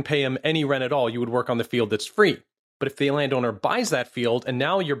 You wouldn't pay him any rent at all. You would work on the field that's free. But if the landowner buys that field, and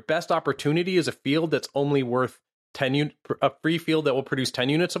now your best opportunity is a field that's only worth a free field that will produce 10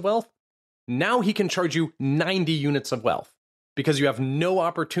 units of wealth, now he can charge you 90 units of wealth because you have no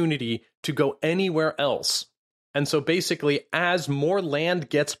opportunity to go anywhere else. And so basically, as more land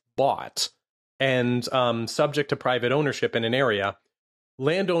gets bought and subject to private ownership in an area,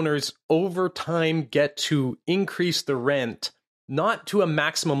 landowners over time get to increase the rent, not to a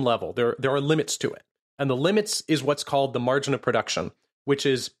maximum level. There are limits to it. And the limits is what's called the margin of production, which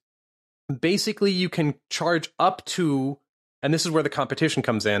is basically you can charge up to, and this is where the competition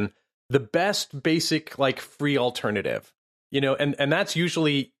comes in, the best basic free alternative. And that's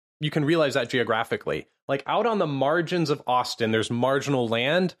usually, you can realize that geographically. Out on the margins of Austin, there's marginal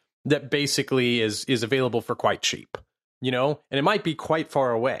land that basically is available for quite cheap, and it might be quite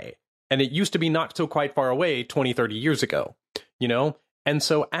far away. And it used to be not so quite far away 20, 30 years ago, And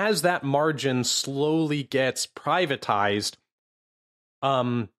so as that margin slowly gets privatized,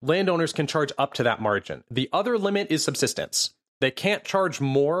 landowners can charge up to that margin. The other limit is subsistence. They can't charge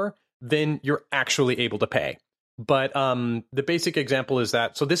more than you're actually able to pay. But the basic example is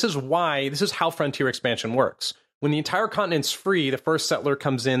that, so this is how frontier expansion works. When the entire continent's free, the first settler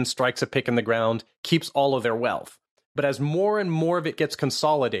comes in, strikes a pick in the ground, keeps all of their wealth. But as more and more of it gets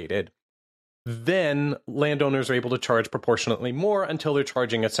consolidated, then landowners are able to charge proportionately more until they're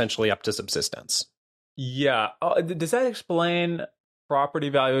charging essentially up to subsistence. Yeah. Does that explain property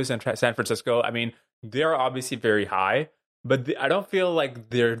values in San Francisco? I mean, they're obviously very high, but I don't feel like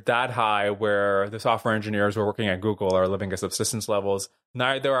they're that high where the software engineers who are working at Google are living at subsistence levels.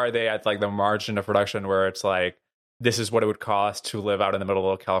 Neither are they at the margin of production where it's this is what it would cost to live out in the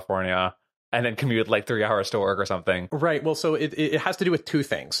middle of California and then commute 3 hours to work or something. Right. Well, so it has to do with two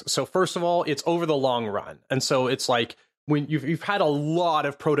things. So first of all, it's over the long run. And so it's when you've had a lot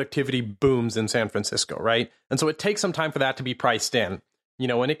of productivity booms in San Francisco, right? And so it takes some time for that to be priced in,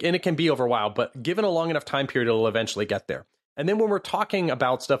 and it can be over a while, but given a long enough time period, it'll eventually get there. And then when we're talking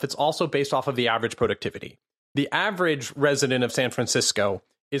about stuff, it's also based off of the average productivity. The average resident of San Francisco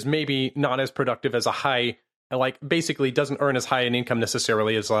is maybe not as productive as a high, basically doesn't earn as high an income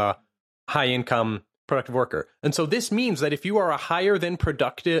necessarily as a high income productive worker. And so this means that if you are a higher than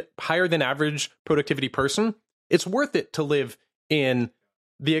average productivity person, it's worth it to live in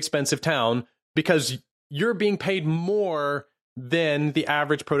the expensive town because you're being paid more than the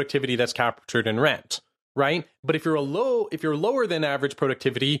average productivity that's captured in rent, right? But if you're lower than average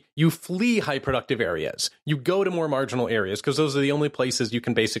productivity, you flee high productive areas. You go to more marginal areas because those are the only places you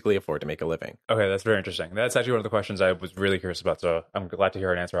can basically afford to make a living. Okay, that's very interesting. That's actually one of the questions I was really curious about, so I'm glad to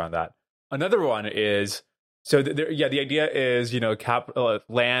hear an answer on that. Another one is, so the idea is,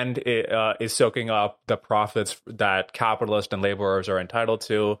 land is soaking up the profits that capitalists and laborers are entitled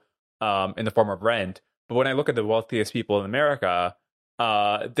to in the form of rent. But when I look at the wealthiest people in America,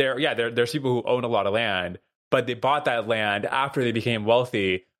 there's people who own a lot of land, but they bought that land after they became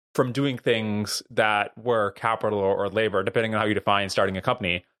wealthy from doing things that were capital or labor, depending on how you define starting a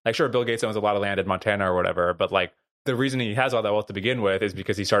company. Like, sure, Bill Gates owns a lot of land in Montana or whatever, but like the reason he has all that wealth to begin with is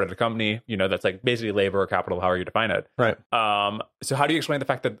because he started a company, that's like basically labor or capital, however you define it. Right. So how do you explain the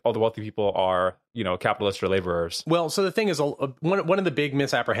fact that all the wealthy people are, capitalists or laborers? Well, so the thing is, one of the big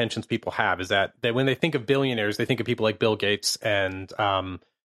misapprehensions people have is that when they think of billionaires, they think of people like Bill Gates and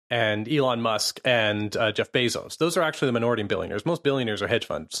Elon Musk and Jeff Bezos. Those are actually the minority in billionaires. Most billionaires are hedge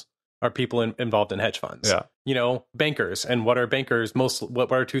funds, are people involved in hedge funds. Yeah. Bankers. And what are bankers?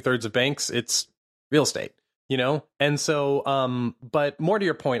 What are 2/3 of banks? It's real estate. And so, but more to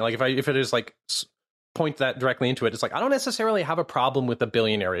your point, like if it is like point that directly into it, it's like, I don't necessarily have a problem with a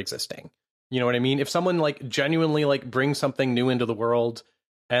billionaire existing. You know what I mean? If someone like genuinely like brings something new into the world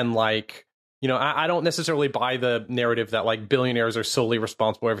and like, I don't necessarily buy the narrative that like billionaires are solely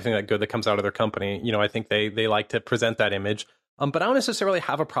responsible for everything that good that comes out of their company. I think they like to present that image. But I don't necessarily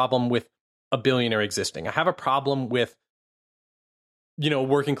have a problem with a billionaire existing. I have a problem with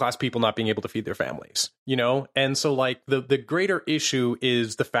working class people not being able to feed their families, and so like the greater issue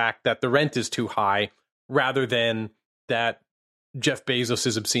is the fact that the rent is too high rather than that Jeff Bezos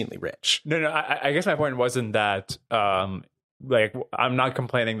is obscenely rich. No, I guess my point wasn't that, like, I'm not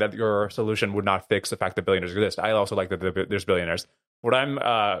complaining that your solution would not fix the fact that billionaires exist. I also like that there's billionaires. What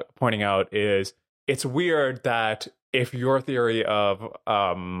I'm pointing out is it's weird that if your theory of,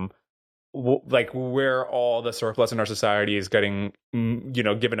 like where all the surplus in our society is getting,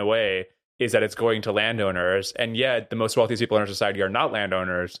 given away is that it's going to landowners, and yet the most wealthiest people in our society are not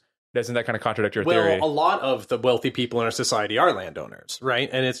landowners. Doesn't that kind of contradict your theory? Well, a lot of the wealthy people in our society are landowners, right?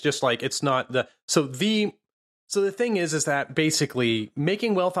 And it's just like, it's not so the thing is that basically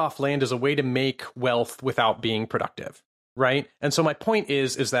making wealth off land is a way to make wealth without being productive. Right. And so my point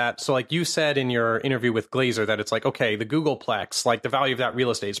is that, so like you said in your interview with Glazer, that it's like, okay, the Googleplex, like the value of that real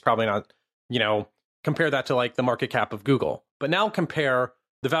estate is probably not, compare that to like the market cap of Google. But now compare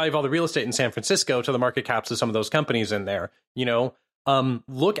the value of all the real estate in San Francisco to the market caps of some of those companies in there.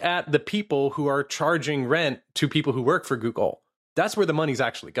 Look at the people who are charging rent to people who work for Google. That's where the money's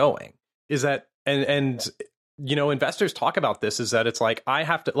actually going. Is that, and investors talk about this, is that it's like, I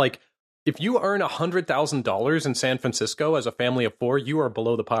have to, like, if you earn $100,000 in San Francisco as a family of 4, you are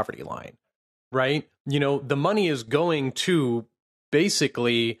below the poverty line, right? The money is going to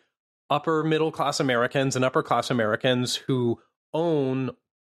basically upper middle class Americans and upper class Americans who own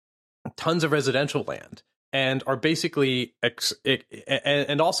tons of residential land and are basically,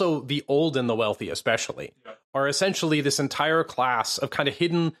 and also the old and the wealthy especially, are essentially this entire class of kind of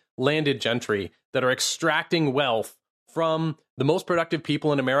hidden landed gentry that are extracting wealth from the most productive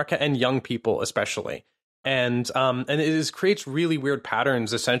people in America and young people especially. And creates really weird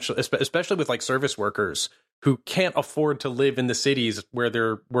patterns, essentially, especially with like service workers who can't afford to live in the cities where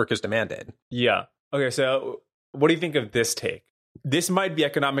their work is demanded. Yeah. Okay, so what do you think of this take? This might be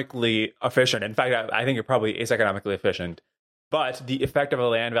economically efficient. In fact, I think it probably is economically efficient. But the effect of a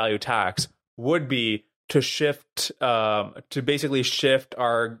land value tax would be to basically shift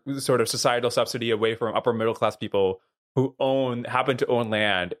our sort of societal subsidy away from upper middle class people who happen to own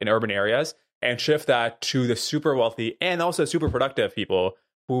land in urban areas, and shift that to the super wealthy and also super productive people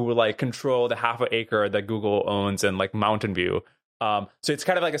who like control the half an acre that Google owns in like Mountain View. So it's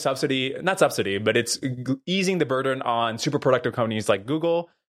kind of like not subsidy, but it's easing the burden on super productive companies like Google,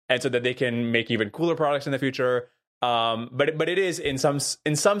 and so that they can make even cooler products in the future. But it is in some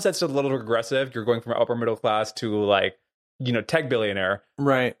sense a little regressive. You're going from upper middle class to like, tech billionaire,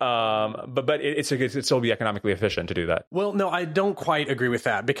 right? But it's still be economically efficient to do that. Well, no, I don't quite agree with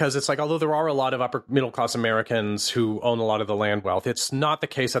that, because it's like, although there are a lot of upper middle class Americans who own a lot of the land wealth, it's not the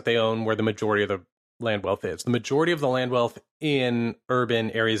case that they own where the majority of the land wealth is. The majority of the land wealth in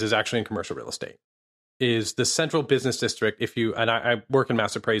urban areas is actually in commercial real estate. Is the central business district. I work in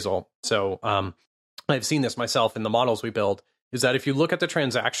mass appraisal, so I've seen this myself in the models we build. Is that if you look at the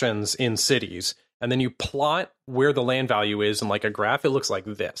transactions in cities and then you plot where the land value is in like a graph, it looks like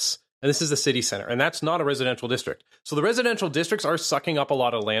this. And this is the city center, and that's not a residential district. So the residential districts are sucking up a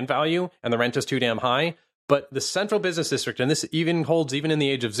lot of land value, and the rent is too damn high. But the central business district, and this even holds even in the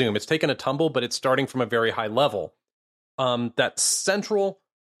age of Zoom, it's taken a tumble, but it's starting from a very high level. That central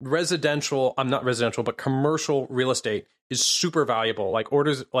residential, not residential, but commercial real estate is super valuable,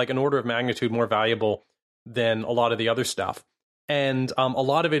 like an order of magnitude more valuable than a lot of the other stuff. And a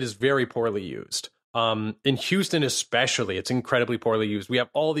lot of it is very poorly used. In Houston especially, it's incredibly poorly used. We have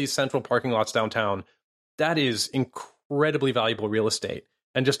all these central parking lots downtown. That is incredibly valuable real estate.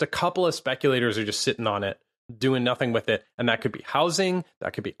 And just a couple of speculators are just sitting on it, doing nothing with it. And that could be housing,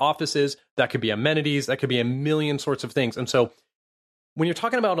 that could be offices, that could be amenities, that could be a million sorts of things. And so when you're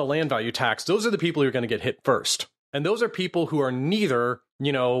talking about a land value tax, those are the people who are going to get hit first. And those are people who are neither,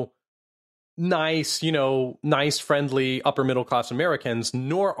 nice, friendly, upper middle class Americans,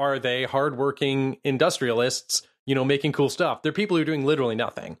 nor are they hardworking industrialists, making cool stuff. They're people who are doing literally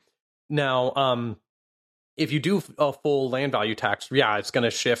nothing. Now, if you do a full land value tax, yeah, it's going to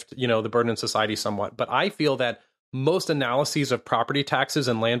shift, the burden in society somewhat. But I feel that most analyses of property taxes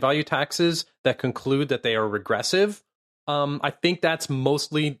and land value taxes that conclude that they are regressive, I think that's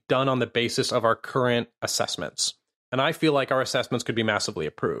mostly done on the basis of our current assessments. And I feel like our assessments could be massively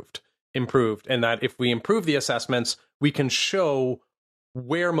improved, and that if we improve the assessments, we can show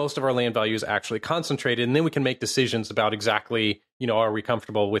where most of our land value is actually concentrated, and then we can make decisions about exactly, are we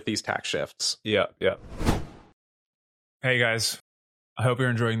comfortable with these tax shifts? Yeah. Hey guys, I hope you're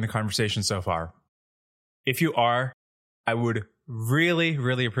enjoying the conversation so far. If you are, I would really,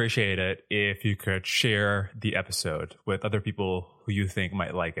 really appreciate it if you could share the episode with other people who you think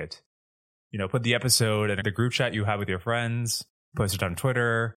might like it. Put the episode in the group chat you have with your friends, post it on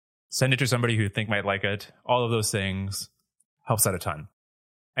Twitter, send it to somebody who you think might like it. All of those things helps out a ton.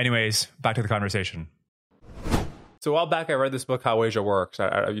 Anyways, back to the conversation. So a while back, I read this book, How Asia Works.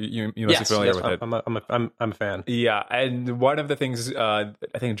 You must be familiar with it. I'm a fan. Yeah, and one of the things, I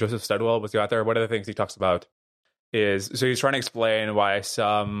think Joseph Studwell was the author, one of the things he talks about is, so he's trying to explain why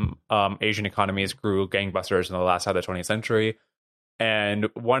some Asian economies grew gangbusters in the last half of the 20th century. And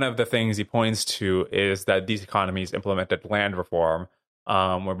one of the things he points to is that these economies implemented land reform,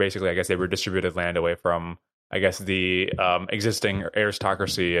 where basically, I guess, they redistributed land away from, I guess, the existing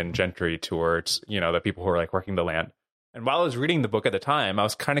aristocracy and gentry towards, the people who are like working the land. And while I was reading the book at the time, I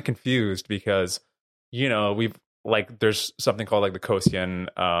was kind of confused because, we've there's something called like the Kosian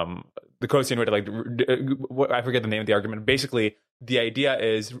way, I forget the name of the argument. Basically, the idea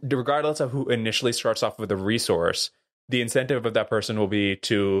is, regardless of who initially starts off with a resource, the incentive of that person will be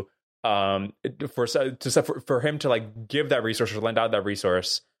to for him to like give that resource or lend out that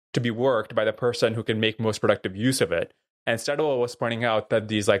resource to be worked by the person who can make most productive use of it. And Stedwell was pointing out that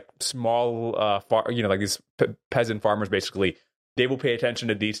these like small, these peasant farmers, basically, they will pay attention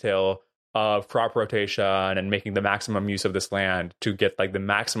to detail of crop rotation and making the maximum use of this land to get like the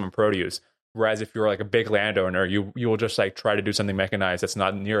maximum produce. Whereas if you're like a big landowner, you will just like try to do something mechanized that's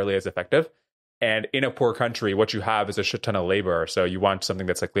not nearly as effective. And in a poor country, what you have is a shit ton of labor. So you want something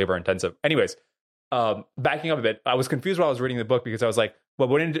that's like labor intensive. Anyways, backing up a bit, I was confused while I was reading the book because I was like, well,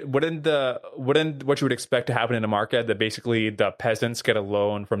 wouldn't what you would expect to happen in a market that basically the peasants get a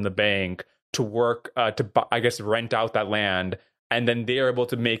loan from the bank to work rent out that land, and then they are able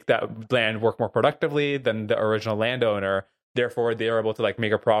to make that land work more productively than the original landowner. Therefore, they are able to like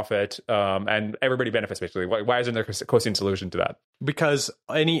make a profit, and everybody benefits. Basically, why isn't there a Kosian solution to that? Because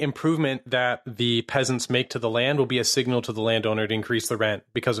any improvement that the peasants make to the land will be a signal to the landowner to increase the rent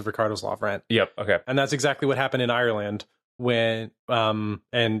because of Ricardo's law of rent. Yep. Okay. And that's exactly what happened in Ireland when,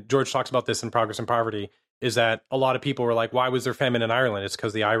 and George talks about this in Progress and Poverty, is that a lot of people were like, why was there famine in Ireland? It's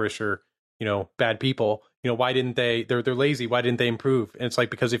because the Irish are, bad people. Why didn't they? They're lazy. Why didn't they improve? And it's like,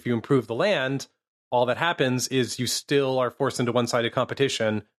 because if you improve the land, all that happens is you still are forced into one-sided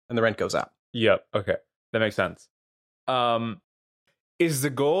competition and the rent goes up. Yep. Okay. That makes sense. Is the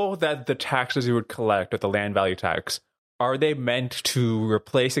goal that the taxes you would collect with the land value tax, are they meant to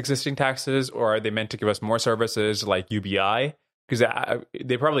replace existing taxes, or are they meant to give us more services like UBI? Because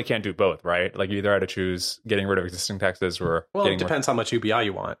they probably can't do both, right? Like you either had to choose getting rid of existing taxes or... Well, it depends how much UBI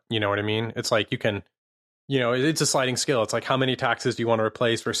you want. You know what I mean? It's like you can... it's a sliding scale. It's like, how many taxes do you want to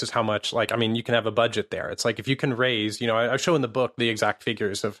replace versus how much? Like, I mean, you can have a budget there. It's like, if you can raise, I show in the book the exact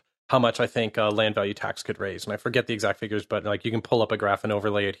figures of how much I think a land value tax could raise. And I forget the exact figures, but like you can pull up a graph and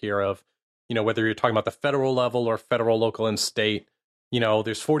overlay it here of, whether you're talking about the federal level or federal, local, and state,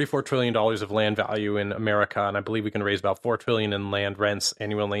 there's $44 trillion of land value in America. And I believe we can raise about $4 trillion in land rents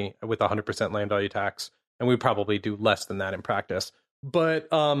annually with 100% land value tax. And we probably do less than that in practice. But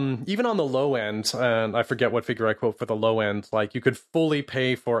even on the low end, and I forget what figure I quote for the low end, like you could fully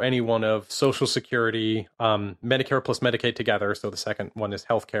pay for any one of Social Security, Medicare plus Medicaid together. So the second one is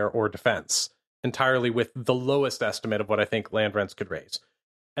healthcare or defense, entirely with the lowest estimate of what I think land rents could raise.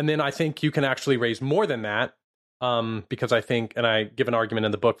 And then I think you can actually raise more than that, because I think, and I give an argument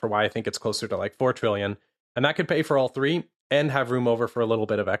in the book for why I think it's closer to like 4 trillion, and that could pay for all three and have room over for a little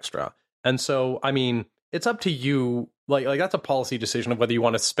bit of extra. And so, I mean, it's up to you. Like that's a policy decision of whether you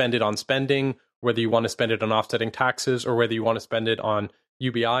want to spend it on spending, whether you want to spend it on offsetting taxes, or whether you want to spend it on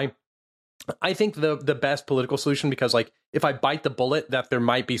UBI. I think the best political solution, because like if I bite the bullet that there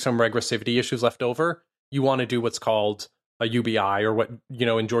might be some regressivity issues left over, you want to do what's called a UBI, or what, you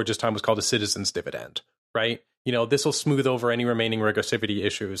know, in George's time was called a citizen's dividend, right? You know, this will smooth over any remaining regressivity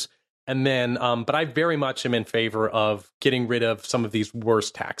issues. And then, but I very much am in favor of getting rid of some of these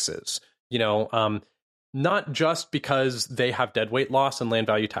worst taxes, you know, not just because they have deadweight loss and land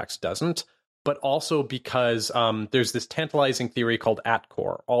value tax doesn't, but also because there's this tantalizing theory called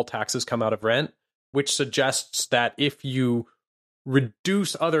ATCOR, all taxes come out of rent, which suggests that if you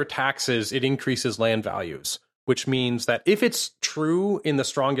reduce other taxes, it increases land values, which means that if it's true in the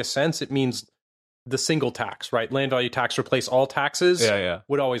strongest sense, it means the single tax, right? Land value tax replace all taxes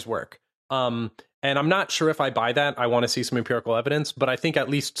would always work. And I'm not sure if I buy that. I want to see some empirical evidence, but I think at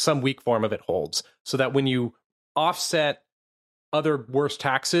least some weak form of it holds, so that when you offset other worse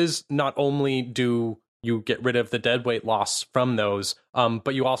taxes, not only do you get rid of the deadweight loss from those,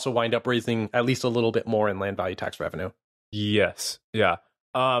 but you also wind up raising at least a little bit more in land value tax revenue. Yes. Yeah.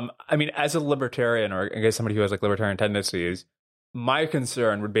 I mean, as a libertarian, or I guess somebody who has like libertarian tendencies, my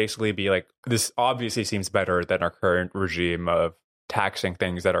concern would basically be like, this obviously seems better than our current regime of taxing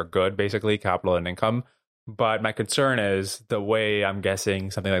things that are good, basically capital and income. But my concern is the way I'm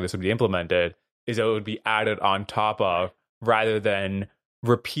guessing something like this would be implemented is it would be added on top of, rather than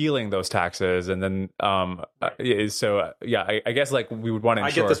repealing those taxes. And then, I guess like we would want to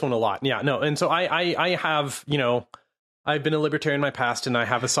ensure. I get this one a lot. Yeah, no. And so I have, you know, I've been a libertarian in my past, and I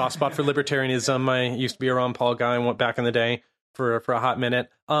have a soft spot for libertarianism. I used to be a Ron Paul guy and went back in the day for a hot minute.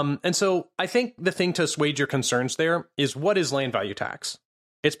 And so I think the thing to assuage your concerns there is, what is land value tax?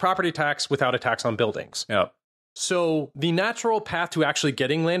 It's property tax without a tax on buildings. Yeah. So the natural path to actually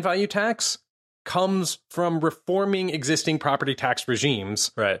getting land value tax comes from reforming existing property tax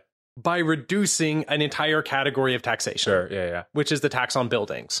regimes, right, by reducing an entire category of taxation. Sure. Yeah. Which is the tax on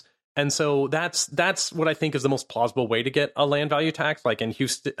buildings. And so that's what I think is the most plausible way to get a land value tax, like in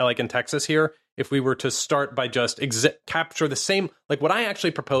Houston, like in Texas here. If we were to start by just capture the same, like what I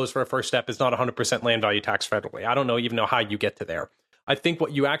actually propose for a first step is not 100% land value tax federally. I don't even know how you get to there. I think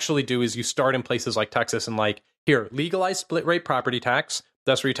what you actually do is you start in places like Texas and like, here, legalize split rate property tax.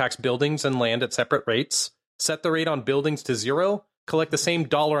 That's where you tax buildings and land at separate rates. Set the rate on buildings to 0. Collect the same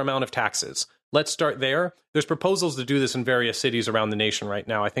dollar amount of taxes. Let's start there. There's proposals to do this in various cities around the nation right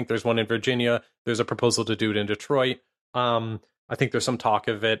now. I think there's one in Virginia. There's a proposal to do it in Detroit. I think there's some talk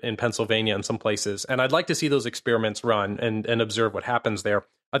of it in Pennsylvania and some places. And I'd like to see those experiments run and observe what happens there.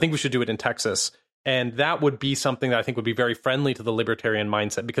 I think we should do it in Texas. And that would be something that I think would be very friendly to the libertarian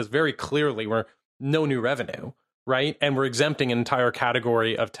mindset, because very clearly we're no new revenue, right? And we're exempting an entire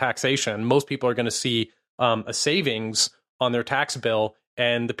category of taxation. Most people are going to see a savings on their tax bill,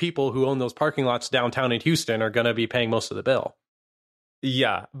 and the people who own those parking lots downtown in Houston are going to be paying most of the bill.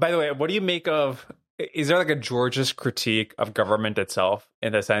 Yeah. By the way, what do you make of, is there like a Georgist critique of government itself,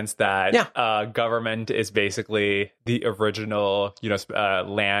 in the sense that government is basically the original,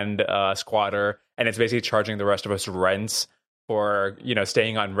 land squatter, and it's basically charging the rest of us rents for,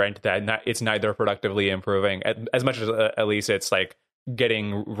 staying on rent that it's neither productively improving, as much as at least it's like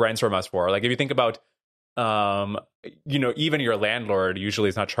getting rents from us for. Like if you think about, even your landlord usually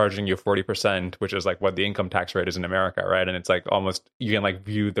is not charging you 40%, which is like what the income tax rate is in America, right? And it's like almost, you can like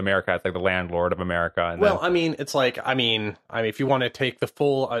view America as like the landlord of America. And well, it's like, if you want to take the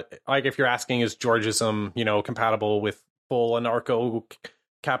full, like if you're asking, is Georgism, compatible with full anarcho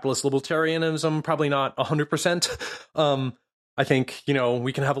capitalist libertarianism? Probably not 100%. I think,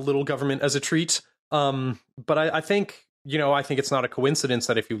 we can have a little government as a treat. But I think, I think it's not a coincidence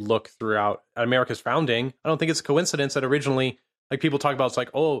that if you look throughout America's founding, I don't think it's a coincidence that originally, like people talk about, it's like,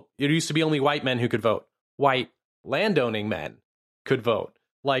 oh, it used to be only white men who could vote. White landowning men could vote.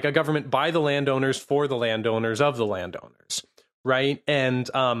 Like a government by the landowners, for the landowners, of the landowners, right? And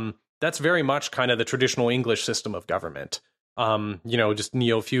that's very much kind of the traditional English system of government, just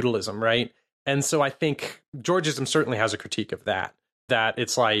neo-feudalism, right? And so I think Georgism certainly has a critique of that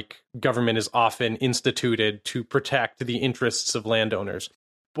it's like government is often instituted to protect the interests of landowners.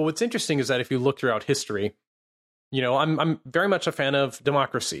 But what's interesting is that if you look throughout history, I'm very much a fan of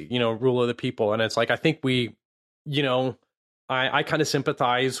democracy, rule of the people. And it's like, I think I kind of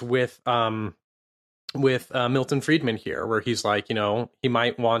sympathize with Milton Friedman here, where he's like, he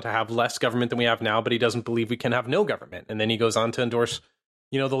might want to have less government than we have now, but he doesn't believe we can have no government. And then he goes on to endorse,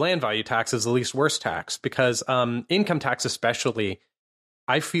 the land value tax as the least worst tax, because income tax especially,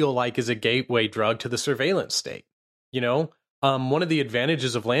 I feel like, is a gateway drug to the surveillance state. One of the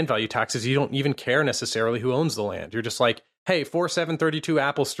advantages of land value tax is you don't even care necessarily who owns the land. You're just like, hey, 4732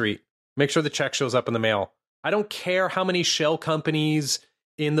 Apple Street, make sure the check shows up in the mail. I don't care how many shell companies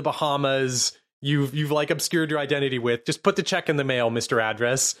in the Bahamas you've like obscured your identity with. Just put the check in the mail, Mr.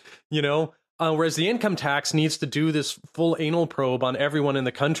 Address, whereas the income tax needs to do this full anal probe on everyone in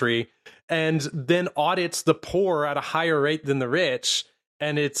the country and then audits the poor at a higher rate than the rich.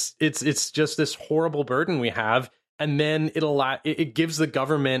 And it's just this horrible burden we have. And then it gives the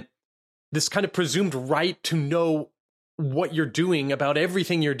government this kind of presumed right to know what you're doing about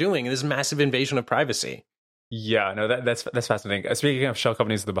everything you're doing. This massive invasion of privacy. Yeah, no, that's fascinating. Speaking of shell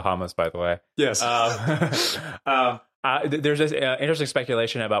companies in the Bahamas, by the way. Yes. There's this interesting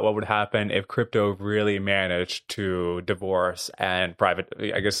speculation about what would happen if crypto really managed to divorce and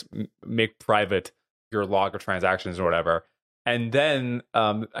make private your log of transactions or whatever. And then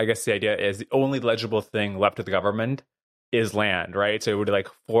I guess the idea is the only legible thing left to the government is land, right? So it would like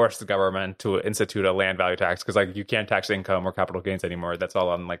force the government to institute a land value tax because like you can't tax income or capital gains anymore. That's all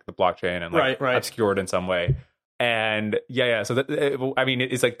on like the blockchain and like obscured in some way. And yeah. So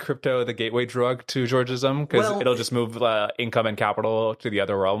is like crypto the gateway drug to Georgism because it'll just move income and capital to the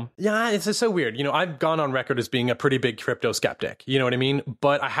other realm. Yeah, it's just so weird. I've gone on record as being a pretty big crypto skeptic. You know what I mean?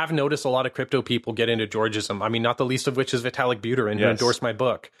 But I have noticed a lot of crypto people get into Georgism. I mean, not the least of which is Vitalik Buterin, who endorsed my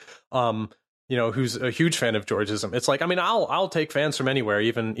book. Who's a huge fan of Georgism. It's like, I mean, I'll take fans from anywhere,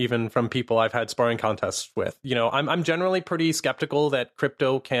 even from people I've had sparring contests with. I'm generally pretty skeptical that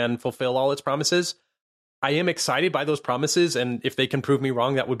crypto can fulfill all its promises. I am excited by those promises, and if they can prove me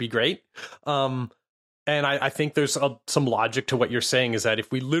wrong, that would be great. And I think there's some logic to what you're saying, is that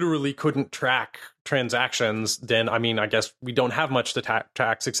if we literally couldn't track transactions, then, I mean, I guess we don't have much to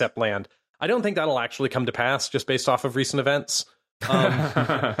tax except land. I don't think that'll actually come to pass just based off of recent events.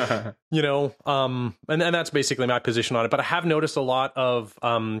 And that's basically my position on it. But I have noticed a lot of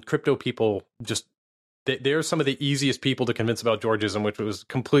crypto people they're some of the easiest people to convince about Georgism, which was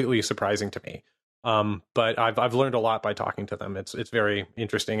completely surprising to me. But I've learned a lot by talking to them. It's very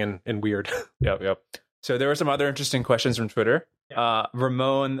interesting and weird. Yep. So there were some other interesting questions from Twitter.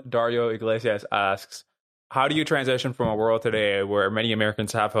 Ramon Dario Iglesias asks, how do you transition from a world today where many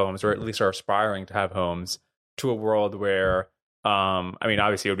Americans have homes, or at least are aspiring to have homes, to a world where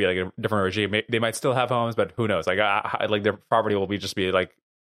obviously it would be like a different regime. They might still have homes, but who knows? Like their property will be like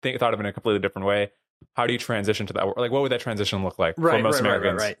thought of in a completely different way. How do you transition to that? Like, what would that transition look like for most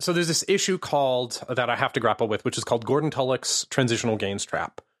Americans? Right. So there's this issue that I have to grapple with, which is called Gordon Tullock's transitional gains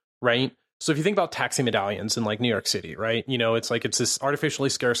trap, right? So if you think about taxi medallions in like New York City, right? It's this artificially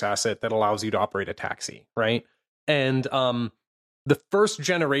scarce asset that allows you to operate a taxi, right? And the first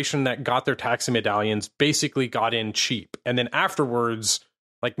generation that got their taxi medallions basically got in cheap, and then afterwards,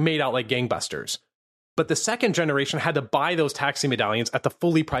 like, made out like gangbusters. But the second generation had to buy those taxi medallions at the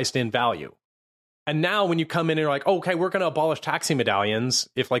fully priced in value. And now when you come in and you're like, oh, okay, we're going to abolish taxi medallions,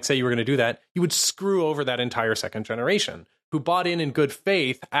 if like say you were going to do that, you would screw over that entire second generation who bought in good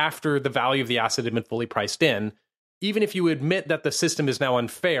faith after the value of the asset had been fully priced in. Even if you admit that the system is now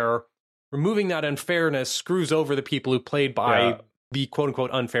unfair, removing that unfairness screws over the people who played by the quote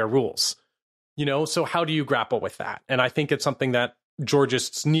unquote unfair rules. So how do you grapple with that? And I think it's something that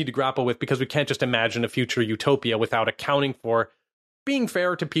Georgists need to grapple with, because we can't just imagine a future utopia without accounting for being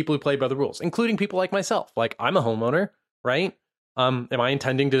fair to people who play by the rules, including people like myself. Like, I'm a homeowner, right? Am I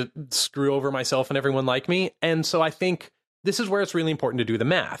intending to screw over myself and everyone like me? And so I think this is where it's really important to do the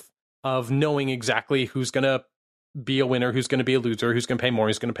math of knowing exactly who's going to be a winner, who's going to be a loser, who's going to pay more,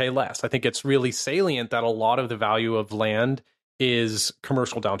 who's going to pay less. I think it's really salient that a lot of the value of land is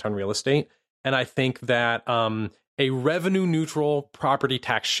commercial downtown real estate. And I think that a revenue neutral property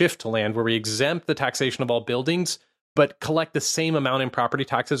tax shift to land, where we exempt the taxation of all buildings, but collect the same amount in property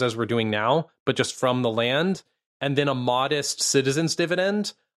taxes as we're doing now, but just from the land, and then a modest citizens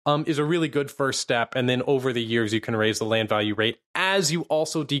dividend, is a really good first step. And then over the years, you can raise the land value rate as you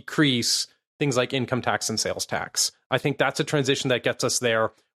also decrease things like income tax and sales tax. I think that's a transition that gets us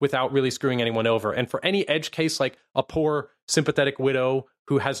there without really screwing anyone over. And for any edge case, like a poor sympathetic widow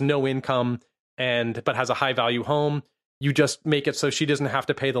who has no income but has a high value home, you just make it so she doesn't have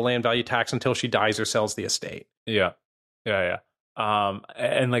to pay the land value tax until she dies or sells the estate. Yeah.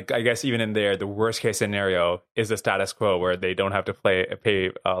 And like, I guess even in there, the worst case scenario is the status quo where they don't have to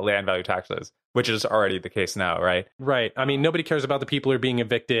pay land value taxes, which is already the case now, right? Right. I mean, nobody cares about the people who are being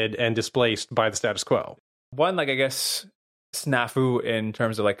evicted and displaced by the status quo. One, like, I guess, snafu in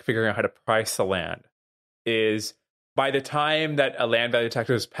terms of like figuring out how to price the land is by the time that a land value tax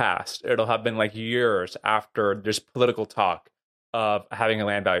is passed, it'll have been like years after there's political talk of having a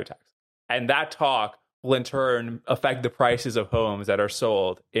land value tax. And that talk will in turn affect the prices of homes that are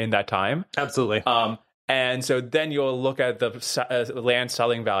sold in that time. Absolutely. And so then you'll look at the land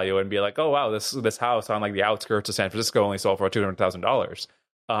selling value and be like, oh, wow, this house on like the outskirts of San Francisco only sold for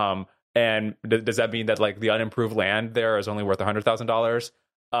 $200,000. And does that mean that like the unimproved land there is only worth $100,000?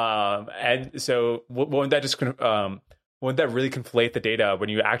 And so won't that really conflate the data when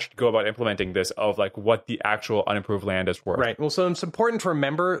you actually go about implementing this of like what the actual unimproved land is worth? Right. Well, so it's important to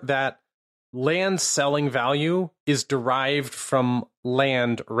remember that land selling value is derived from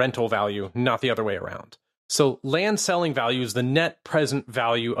land rental value, not the other way around. So land selling value is the net present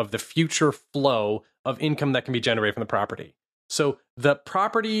value of the future flow of income that can be generated from the property. So the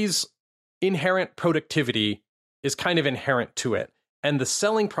property's inherent productivity is kind of inherent to it. And the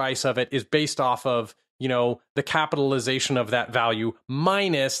selling price of it is based off of, the capitalization of that value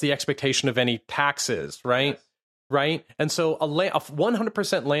minus the expectation of any taxes, right? Yes. Right. And so a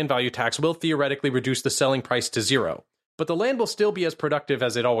 100% land value tax will theoretically reduce the selling price to zero, but the land will still be as productive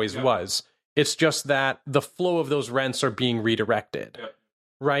as it always was. It's just that the flow of those rents are being redirected. Yep.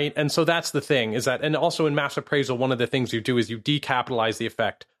 Right. And so that's the thing is that, and also in mass appraisal, one of the things you do is you decapitalize the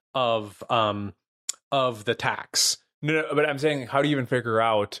effect of the tax. No, but I'm saying, how do you even figure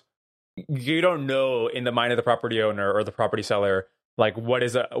out? You don't know in the mind of the property owner or the property seller, like what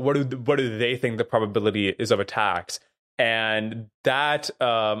do they think the probability is of a tax, and that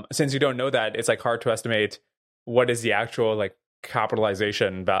since you don't know that, it's like hard to estimate what is the actual like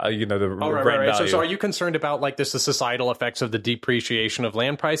capitalization value, the rent value. So are you concerned about like the societal effects of the depreciation of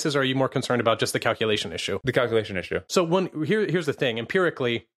land prices, or are you more concerned about just the calculation issue? The calculation issue. So here's the thing.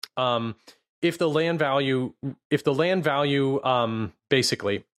 Empirically, if the land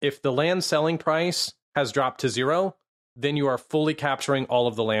selling price has dropped to zero, then you are fully capturing all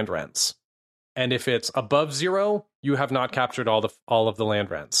of the land rents. And if it's above zero, you have not captured all of the land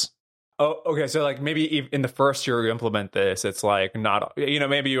rents. Oh, okay. So like maybe in the first year you implement this, it's like not,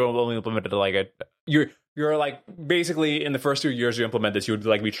 maybe you only implemented like you're like basically in the first 2 years you implement this, you would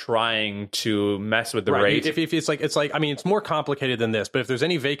like be trying to mess with the rate. If it's like, I mean, it's more complicated than this, but if there's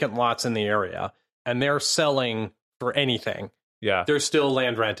any vacant lots in the area and they're selling for anything, there's still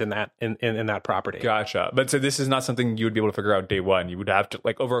land rent in that property. Gotcha. But so this is not something you would be able to figure out day one. You would have to,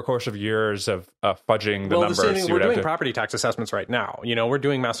 like, over a course of years of fudging the numbers. The same thing, we're doing property tax assessments right now. We're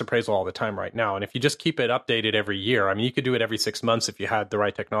doing mass appraisal all the time right now. And if you just keep it updated every year, I mean, you could do it every 6 months if you had the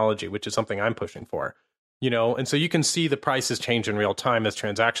right technology, which is something I'm pushing for. And so you can see the prices change in real time as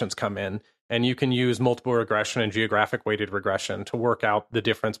transactions come in, and you can use multiple regression and geographic weighted regression to work out the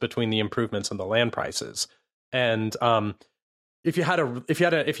difference between the improvements and the land prices. And if you had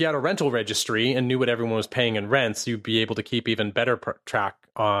a rental registry and knew what everyone was paying in rents, you'd be able to keep even better track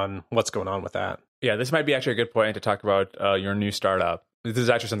on what's going on with that. Yeah, this might be actually a good point to talk about your new startup. This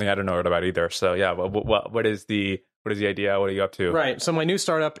is actually something I don't know about either. So yeah, what is the idea? What are you up to? Right. So my new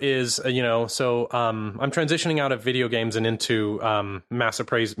startup is, I'm transitioning out of video games and into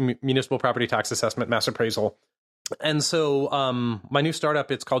municipal property tax assessment, mass appraisal. And so my new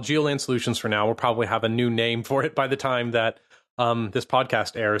startup, it's called Geoland Solutions for now. We'll probably have a new name for it by the time that this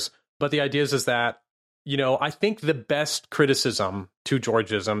podcast airs. But the idea is that, I think the best criticism to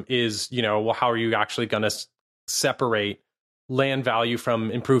Georgism is, well, how are you actually going to separate land value from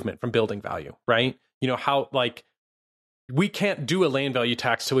improvement, from building value, right? How, like, we can't do a land value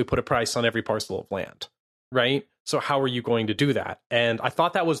tax till we put a price on every parcel of land, right? So how are you going to do that? And I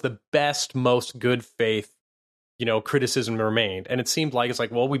thought that was the best, most good faith, criticism remained. And it seemed like, it's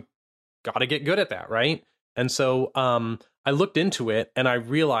like, well, we got to get good at that, right? And so I looked into it and I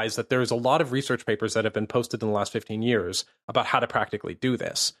realized that there's a lot of research papers that have been posted in the last 15 years about how to practically do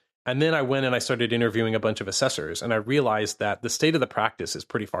this. And then I went and I started interviewing a bunch of assessors, and I realized that the state of the practice is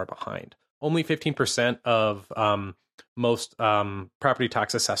pretty far behind. Only 15% of most property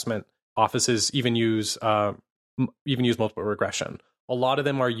tax assessment offices even use multiple regression. A lot of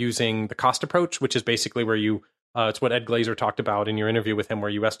them are using the cost approach, which is basically where it's what Ed Glazer talked about in your interview with him,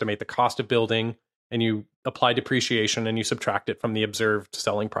 where you estimate the cost of building and you apply depreciation and you subtract it from the observed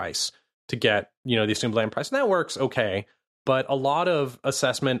selling price to get, the assumed land price. And that works okay. But a lot of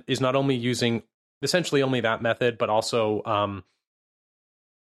assessment is not only using essentially only that method, but also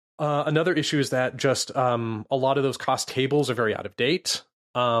Another issue is that just a lot of those cost tables are very out of date.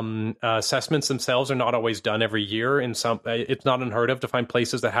 Assessments themselves are not always done every year. It's not unheard of to find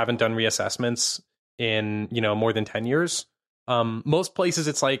places that haven't done reassessments in more than 10 years. Most places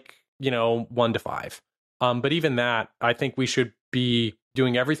it's like 1 to 5. But even that, I think we should be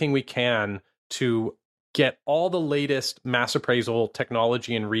doing everything we can to get all the latest mass appraisal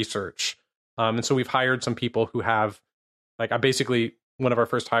technology and research. And so we've hired some people who have, like, one of our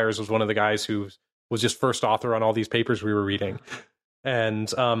first hires was one of the guys who was just first author on all these papers we were reading.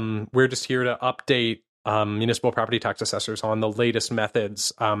 And we're just here to update municipal property tax assessors on the latest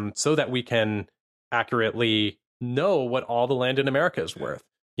methods so that we can accurately know what all the land in America is worth.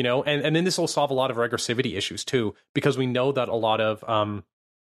 And then this will solve a lot of regressivity issues too, because we know that a lot of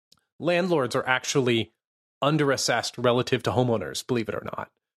landlords are actually underassessed relative to homeowners, believe it or not,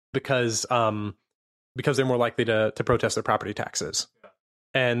 because they're more likely to protest their property taxes.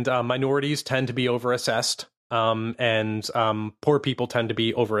 And minorities tend to be overassessed, and poor people tend to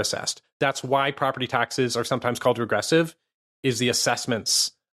be overassessed. That's why property taxes are sometimes called regressive, is the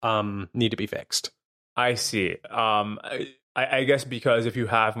assessments need to be fixed. I see. I guess because if you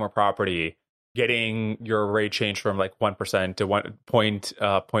have more property, getting your rate changed from like 1% to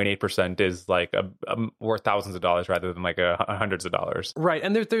 0.8% is like worth thousands of dollars rather than like hundreds of dollars. Right,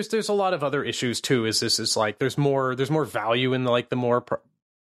 and there's a lot of other issues too. Is like there's more value in like the more.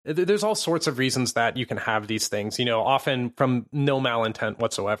 There's all sorts of reasons that you can have these things, often from no malintent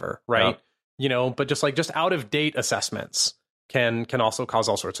whatsoever, right? Yeah. But just out of date assessments can also cause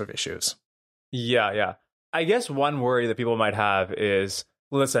all sorts of issues. Yeah. I guess one worry that people might have is,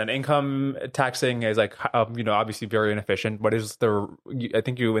 listen, income taxing is like, obviously very inefficient. What is I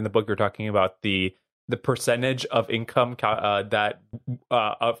think in the book you're talking about the percentage of income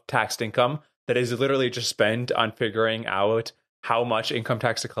of taxed income that is literally just spent on figuring out how much income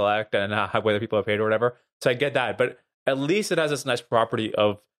tax to collect and whether people are paid or whatever. So I get that, but at least it has this nice property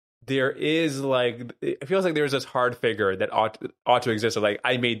of there is like, it feels like there's this hard figure that ought to exist of like,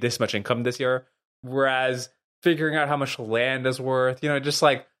 I made this much income this year. Whereas figuring out how much land is worth, just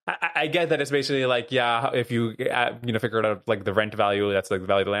like, I get that it's basically like, yeah, if you, figure out like the rent value, that's like the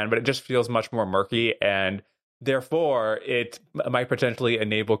value of the land, but it just feels much more murky. And therefore it might potentially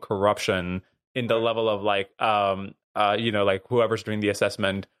enable corruption in the level of like, like whoever's doing the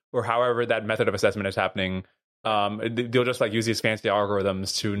assessment or however that method of assessment is happening, they'll just like use these fancy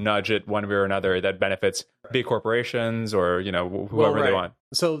algorithms to nudge it one way or another that benefits big corporations or whoever they want.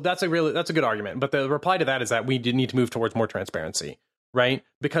 So that's a good argument. But the reply to that is that we need to move towards more transparency, right?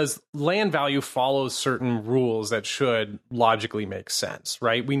 Because land value follows certain rules that should logically make sense,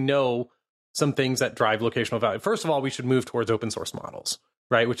 right? We know some things that drive locational value. First of all, we should move towards open source models,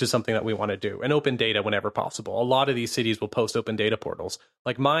 right? Which is something that we want to do, and open data whenever possible. A lot of these cities will post open data portals.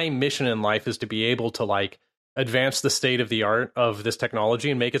 Like, my mission in life is to be able to like advance the state of the art of this technology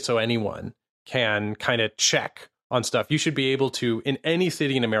and make it so anyone can kind of check on stuff. You should be able to, in any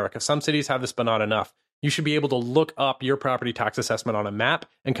city in America, some cities have this, but not enough. You should be able to look up your property tax assessment on a map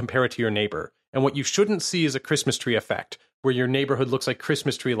and compare it to your neighbor. And what you shouldn't see is a Christmas tree effect, where your neighborhood looks like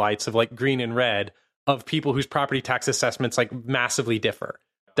Christmas tree lights of like green and red of people whose property tax assessments like massively differ.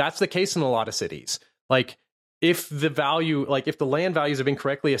 That's the case in a lot of cities. Like, if the land values have been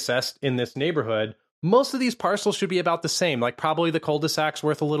correctly assessed in this neighborhood, most of these parcels should be about the same. Like, probably the cul-de-sac's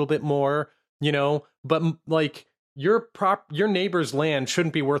worth a little bit more, but like your neighbor's land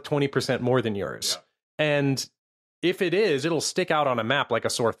shouldn't be worth 20% more than yours. Yeah. And if it is, it'll stick out on a map like a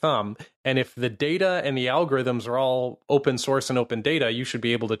sore thumb. And if the data and the algorithms are all open source and open data, you should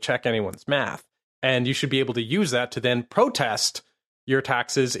be able to check anyone's math. And you should be able to use that to then protest your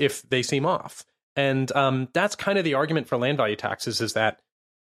taxes if they seem off. And that's kind of the argument for land value taxes, is that,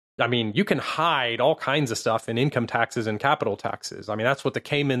 I mean, you can hide all kinds of stuff in income taxes and capital taxes. I mean, that's what the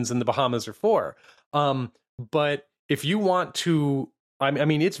Caymans and the Bahamas are for. But if you want to, I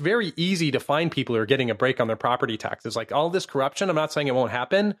mean, it's very easy to find people who are getting a break on their property taxes. Like, all this corruption, I'm not saying it won't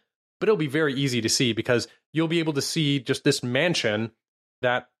happen, but it'll be very easy to see, because you'll be able to see just this mansion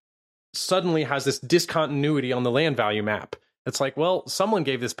that suddenly has this discontinuity on the land value map. It's like, well, someone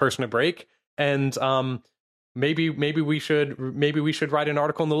gave this person a break, and maybe we should write an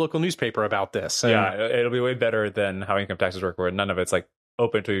article in the local newspaper about this. And yeah, it'll be way better than how income taxes work, where none of it's like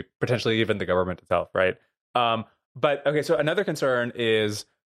open to potentially even the government itself, right? But okay, so another concern is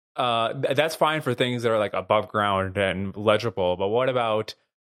that's fine for things that are like above ground and legible, but what about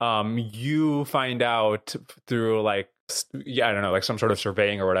you find out through like, I don't know, like some sort of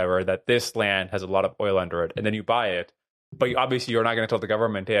surveying or whatever, that this land has a lot of oil under it, and then you buy it. But obviously, you're not going to tell the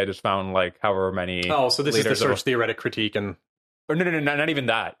government, hey, I just found like however many. Oh, so this is the search theoretic critique. And or no, not even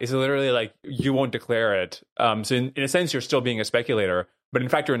that. It's literally like you won't declare it. So in a sense, you're still being a speculator, but in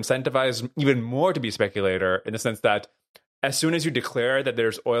fact, you're incentivized even more to be a speculator in the sense that as soon as you declare that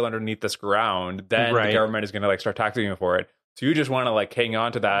there's oil underneath this ground, then the government is going to like start taxing you for it. So you just want to like hang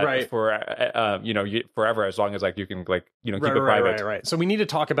on to that for forever, as long as like you can like keep it private. Right. So we need to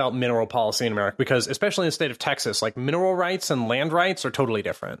talk about mineral policy in America, because especially in the state of Texas, like mineral rights and land rights are totally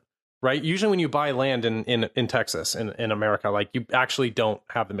different, right? Usually when you buy land in Texas in America, like you actually don't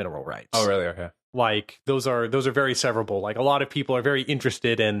have the mineral rights. Oh, really? Okay. Like those are very severable. Like a lot of people are very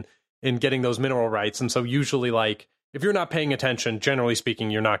interested in getting those mineral rights, and so usually like if you're not paying attention, generally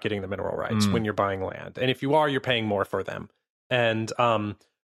speaking, you're not getting the mineral rights when you're buying land, and if you are, you're paying more for them. And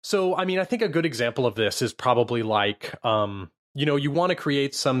so, I mean, I think a good example of this is probably like, you want to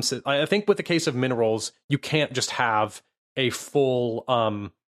create some, I think with the case of minerals, you can't just have a full,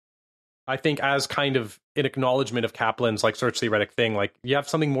 I think as kind of an acknowledgement of Kaplan's like search theoretic thing, like you have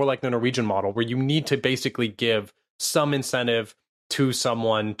something more like the Norwegian model where you need to basically give some incentive to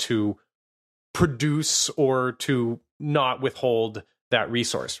someone to produce or to not withhold that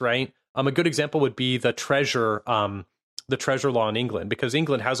resource, right? A good example would be the treasure law in England, because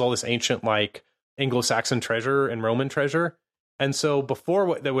England has all this ancient like Anglo-Saxon treasure and Roman treasure. And so before,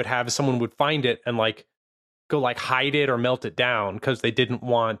 what they would have is someone would find it and like go like hide it or melt it down because they didn't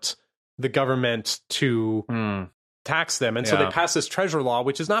want the government to tax them. And so they passed this treasure law,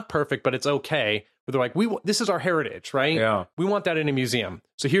 which is not perfect, but it's okay. But they're like, this is our heritage, right? Yeah. We want that in a museum.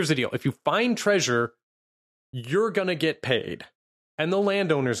 So here's the deal. If you find treasure, you're going to get paid. And the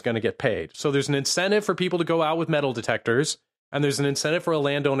landowner's going to get paid. So there's an incentive for people to go out with metal detectors, and there's an incentive for a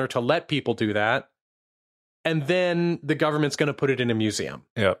landowner to let people do that. And then the government's going to put it in a museum.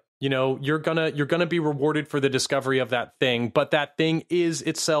 Yeah. You're gonna be rewarded for the discovery of that thing, but that thing is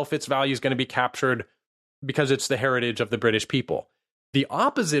itself, its value is going to be captured because it's the heritage of the British people. The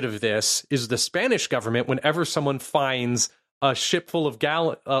opposite of this is the Spanish government. Whenever someone finds a ship full of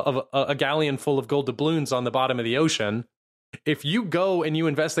a galleon full of gold doubloons on the bottom of the ocean, if you go and you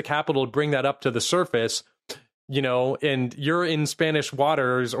invest the capital to bring that up to the surface, and you're in Spanish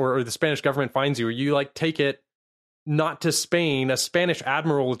waters, or the Spanish government finds you, or you like take it not to Spain, a Spanish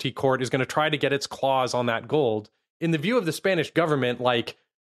admiralty court is going to try to get its claws on that gold. In the view of the Spanish government, like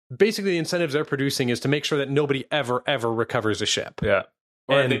basically the incentives they're producing is to make sure that nobody ever recovers a ship. Yeah.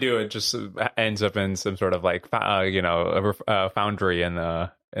 Or if they do, it just ends up in some sort of like, a foundry in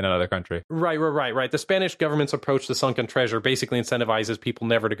another country. Right. The Spanish government's approach to sunken treasure basically incentivizes people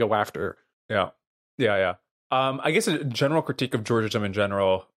never to go after. Yeah. I guess a general critique of Georgism in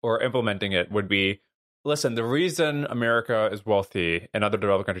general, or implementing it, would be, listen, the reason America is wealthy and other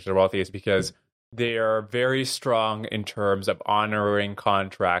developed countries are wealthy is because they are very strong in terms of honoring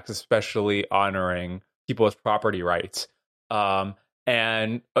contracts, especially honoring people's property rights.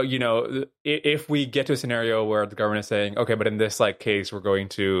 If we get to a scenario where the government is saying, okay, but in this like case, we're going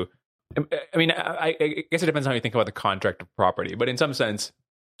to, I guess it depends on how you think about the contract of property, but in some sense,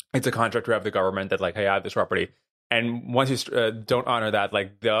 it's a contract to have the government that like, hey, I have this property. And once you don't honor that,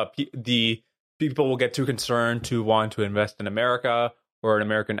 like the people will get too concerned to want to invest in America or in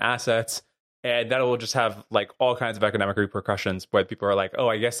American assets. And that will just have like all kinds of economic repercussions where people are like, oh,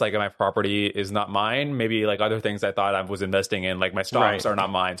 I guess like my property is not mine. Maybe like other things I thought I was investing in, like my stocks are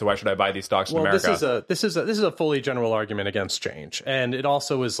not mine. So why should I buy these stocks in America? This is a fully general argument against change. And it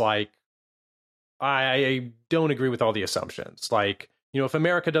also is like, I don't agree with all the assumptions. Like, if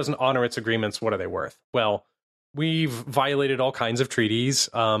America doesn't honor its agreements, what are they worth? Well, we've violated all kinds of treaties,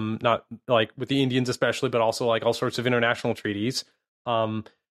 not like with the Indians especially, but also like all sorts of international treaties. We've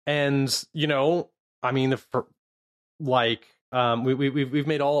made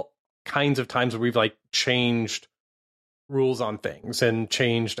all kinds of times where we've like changed rules on things and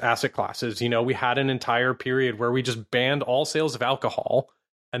changed asset classes. We had an entire period where we just banned all sales of alcohol,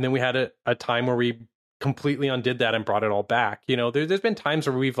 and then we had a time where we completely undid that and brought it all back. There's been times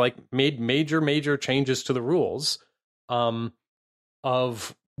where we've like made major changes to the rules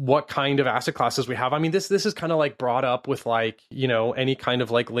of what kind of asset classes we have. I mean, this is kind of like brought up with like, any kind of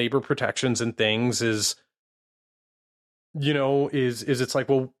like labor protections and things is it's like,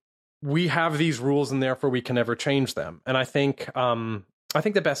 well, we have these rules and therefore we can never change them. And I think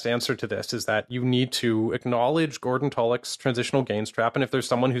the best answer to this is that you need to acknowledge Gordon Tullock's transitional gains trap. And if there's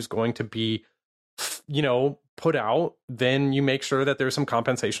someone who's going to be put out, then you make sure that there's some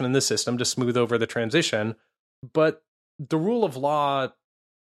compensation in the system to smooth over the transition. But the rule of law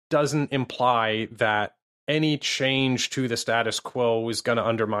doesn't imply that any change to the status quo is going to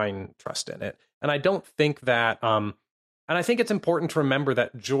undermine trust in it. And I don't think that, and I think it's important to remember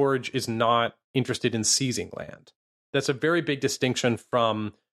that George is not interested in seizing land. that's a very big distinction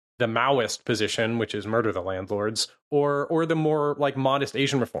from the Maoist position, which is murder the landlords, or the more like modest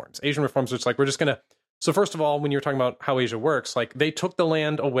Asian reforms. Asian reforms, it's like we're just gonna. So first of all, when you're talking about how Asia works, like they took the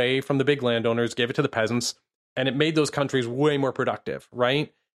land away from the big landowners, gave it to the peasants, and it made those countries way more productive,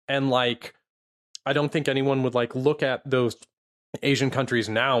 right? And like, I don't think anyone would like look at those Asian countries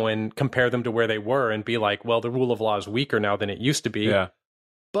now and compare them to where they were and be like, well, the rule of law is weaker now than it used to be. Yeah.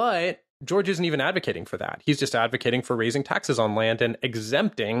 But George isn't even advocating for that. He's just advocating for raising taxes on land and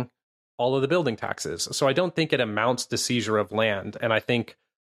exempting all of the building taxes. So I don't think it amounts to seizure of land. And I think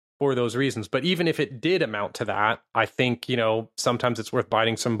for those reasons, but even if it did amount to that, I think, sometimes it's worth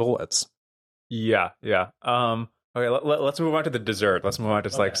biting some bullets. Yeah. Okay, let's move on to the dessert. Let's move on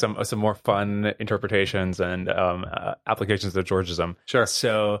to like some more fun interpretations and applications of Georgism. Sure.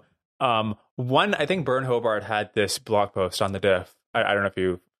 So, one, I think Bern Hobart had this blog post on the diff. I don't know if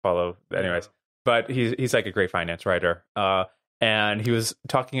you follow, anyways, but he's like a great finance writer. And he was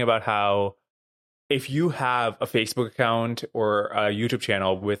talking about how if you have a Facebook account or a YouTube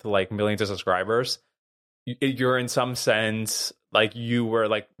channel with like millions of subscribers, you're in some sense like you were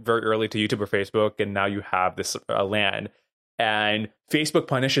like very early to YouTube or Facebook, and now you have this land. And Facebook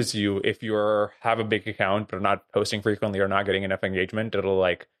punishes you if you have a big account but not posting frequently or not getting enough engagement. It'll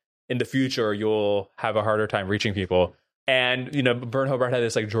like in the future you'll have a harder time reaching people. And Bern Hobart had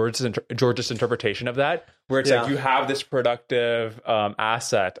this like George's interpretation of that, where it's like you have this productive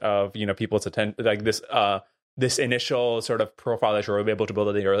asset of people's attention, like this initial sort of profile that you're able to build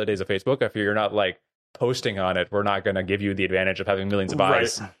in the early days of Facebook. If you're not like posting on it, we're not going to give you the advantage of having millions of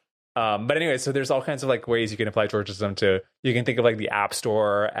eyes. Right. But anyway, so there's all kinds of like ways you can apply Georgism to. You can think of like the App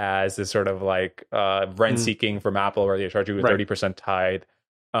Store as this sort of like rent seeking from Apple, where they charge you a 30% tithe.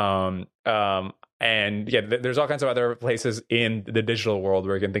 And yeah, there's all kinds of other places in the digital world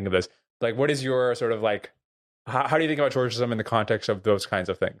where you can think of this. Like, what is your sort of like, how do you think about Georgism in the context of those kinds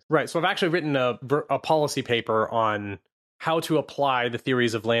of things? Right. So I've actually written a policy paper on how to apply the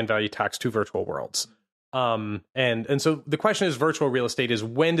theories of land value tax to virtual worlds. And so the question is, virtual real estate is,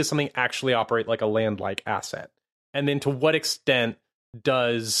 when does something actually operate like a land-like asset? And then to what extent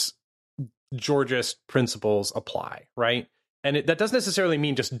does Georgist principles apply, right? And that doesn't necessarily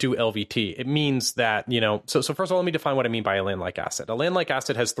mean just do LVT. It means that, so first of all, let me define what I mean by a land-like asset. A land-like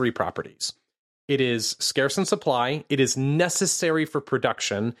asset has three properties. It is scarce in supply, it is necessary for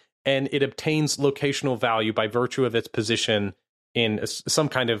production, and it obtains locational value by virtue of its position in some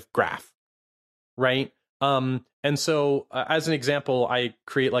kind of graph, right? And so as an example, I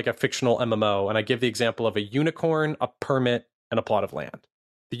create like a fictional MMO, and I give the example of a unicorn, a permit, and a plot of land.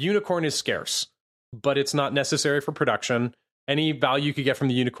 The unicorn is scarce, but it's not necessary for production. Any value you could get from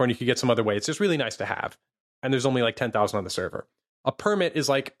the unicorn, you could get some other way. It's just really nice to have. And there's only like 10,000 on the server. A permit is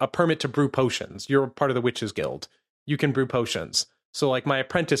like a permit to brew potions. You're part of the Witches Guild. You can brew potions. So like my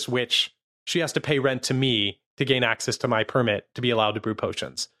apprentice witch, she has to pay rent to me to gain access to my permit to be allowed to brew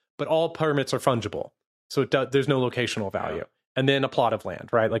potions. But all permits are fungible. So there's no locational value. And then a plot of land,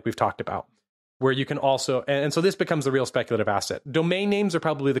 right? Like we've talked about, where you can also, and so this becomes the real speculative asset. Domain names are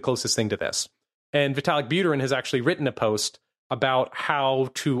probably the closest thing to this. And Vitalik Buterin has actually written a post about how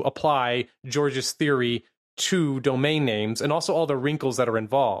to apply George's theory to domain names and also all the wrinkles that are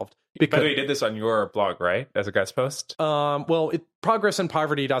involved. By the way, you did this on your blog, right? As a guest post? Well,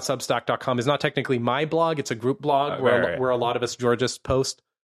 progressandpoverty.substack.com is not technically my blog. It's a group blog where a lot of us Georgists post.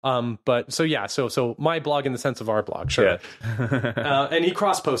 But so yeah, so my blog in the sense of our blog, sure. Yeah. And he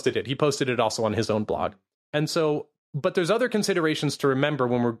cross-posted it. He posted it also on his own blog. And so, but there's other considerations to remember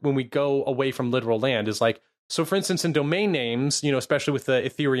when we go away from literal land is like, so for instance, in domain names, especially with the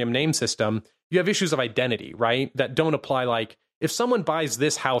Ethereum name system, you have issues of identity, right? That don't apply. Like if someone buys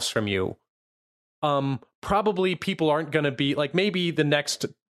this house from you, probably people aren't going to be like, maybe the next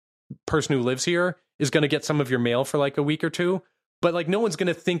person who lives here is going to get some of your mail for like a week or two, but like no one's going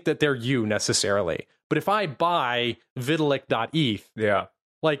to think that they're you necessarily. But if I buy Vitalik.eth, yeah,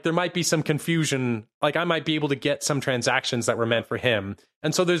 like there might be some confusion. Like I might be able to get some transactions that were meant for him.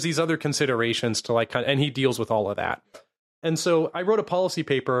 And so there's these other considerations to like, and he deals with all of that. And so I wrote a policy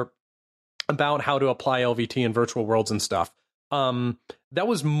paper about how to apply LVT in virtual worlds and stuff. That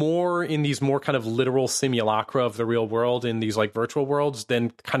was more in these more kind of literal simulacra of the real world in these like virtual worlds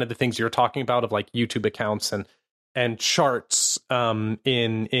than kind of the things you're talking about of like YouTube accounts and charts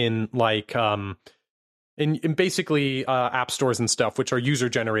in basically app stores and stuff, which are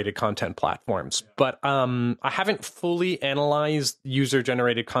user-generated content platforms. But I haven't fully analyzed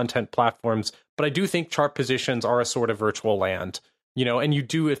user-generated content platforms, but I do think chart positions are a sort of virtual land, and they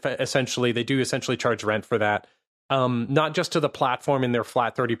do essentially charge rent for that. Not just to the platform in their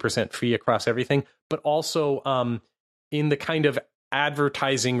flat 30% fee across everything, but also in the kind of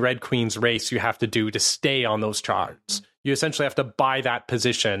advertising Red Queen's race you have to do to stay on those charts. You essentially have to buy that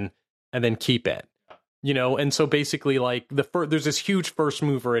position and then keep it. And so basically, like, there's this huge first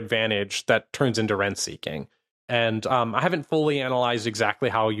mover advantage that turns into rent seeking. And I haven't fully analyzed exactly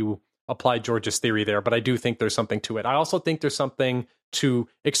how you apply George's theory there, but I do think there's something to it. I also think there's something to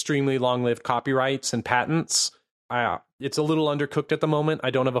extremely long-lived copyrights and patents. It's a little undercooked at the moment. I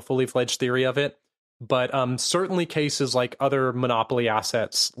don't have a fully fledged theory of it, but certainly cases like other monopoly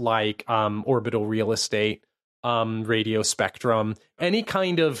assets, like orbital real estate, radio spectrum, any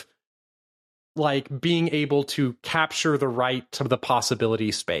kind of like being able to capture the right to the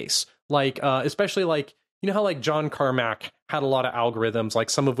possibility space, like especially like, how like John Carmack had a lot of algorithms,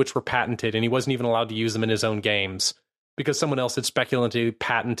 like some of which were patented, and he wasn't even allowed to use them in his own games because someone else had speculatively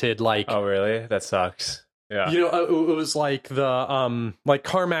patented, like, oh really, that sucks. Yeah, it was like the like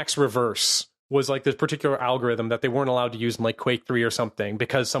Carmack's reverse was like this particular algorithm that they weren't allowed to use in like Quake 3 or something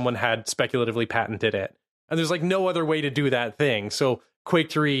because someone had speculatively patented it, and there's like no other way to do that thing. So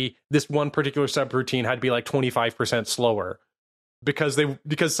Quake 3, this one particular subroutine had to be like 25% slower because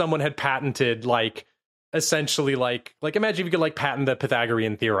someone had patented, like, essentially like imagine if you could like patent the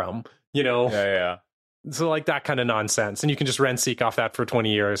Pythagorean theorem, Yeah. So like that kind of nonsense, and you can just rent seek off that for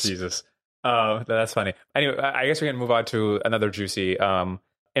 20 years. Jesus. Oh, that's funny. Anyway, I guess we can move on to another juicy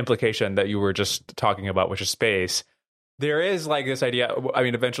implication that you were just talking about, which is space. There is like this idea, I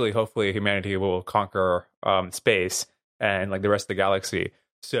mean, eventually, hopefully, humanity will conquer space and like the rest of the galaxy.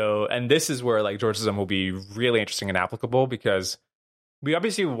 So, and this is where like Georgism will be really interesting and applicable, because we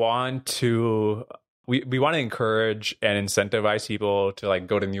obviously want to we want to encourage and incentivize people to like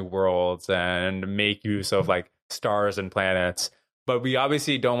go to new worlds and make use of like stars and planets. But we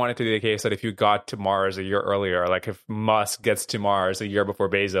obviously don't want it to be the case that if you got to Mars a year earlier, like if Musk gets to Mars a year before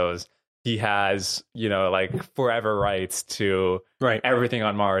Bezos, he has, like forever rights to everything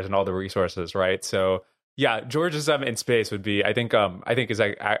on Mars and all the resources, right? So yeah, Georgism in space would be, I think is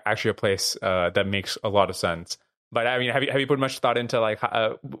like actually a place that makes a lot of sense. But I mean, have you put much thought into like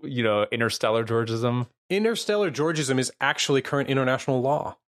interstellar Georgism? Interstellar Georgism is actually current international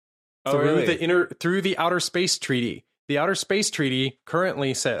law. Oh, really? Through the Outer Space Treaty. The Outer Space Treaty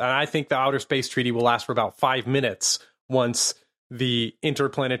currently said, and I think the Outer Space Treaty will last for about 5 minutes once the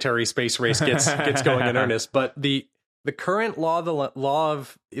interplanetary space race gets going in earnest. But the current law, the law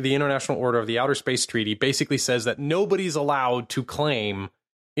of the International Order of the Outer Space Treaty, basically says that nobody's allowed to claim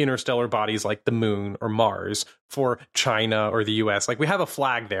interstellar bodies like the moon or Mars for China or the US. Like, we have a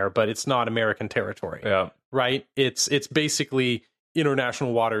flag there, but it's not American territory. Yeah. Right? It's basically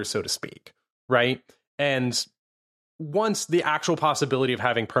international waters, so to speak. Right? And once the actual possibility of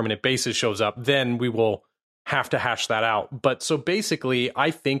having permanent bases shows up, then we will have to hash that out. But so basically,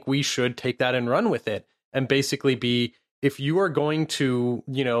 I think we should take that and run with it, and basically be, if you are going to,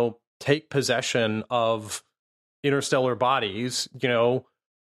 take possession of interstellar bodies,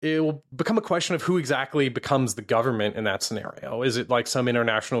 it will become a question of who exactly becomes the government in that scenario. Is it like some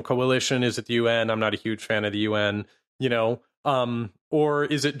international coalition? Is it the UN? I'm not a huge fan of the UN, or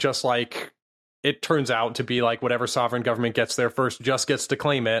is it just like, it turns out to be like whatever sovereign government gets there first just gets to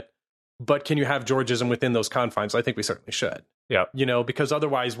claim it. But can you have Georgism within those confines? I think we certainly should. Yeah. Because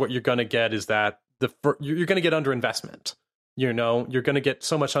otherwise what you're going to get is that you're going to get underinvestment. You're going to get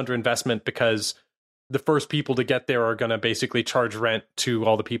so much underinvestment because the first people to get there are going to basically charge rent to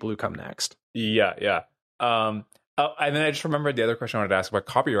all the people who come next. Yeah. And then I just remembered the other question I wanted to ask about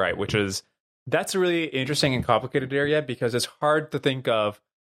copyright, which is, that's a really interesting and complicated area, because it's hard to think of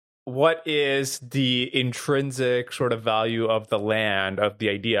what is the intrinsic sort of value of the land, of the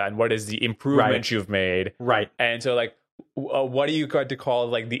idea, and what is the improvement you've made. Right. And so like, what do you got to call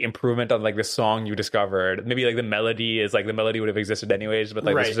like the improvement on like the song you discovered? Maybe like the melody would have existed anyways, but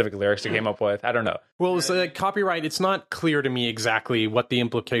like the specific lyrics you came up with, I don't know. Well, so like copyright, it's not clear to me exactly what the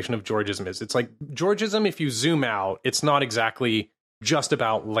implication of Georgism is. It's like Georgism, if you zoom out, it's not exactly just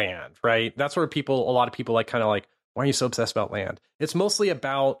about land, right? That's where a lot of people like kind of like, why are you so obsessed about land? It's mostly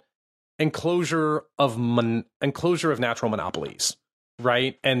about enclosure of natural monopolies,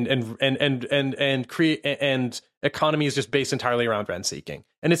 right? And create, and economy is just based entirely around rent seeking.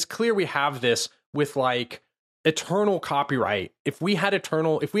 And it's clear we have this with like eternal copyright. If we had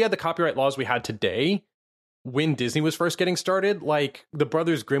the copyright laws we had today when Disney was first getting started, like the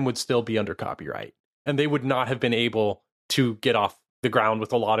Brothers Grimm would still be under copyright, and they would not have been able to get off the ground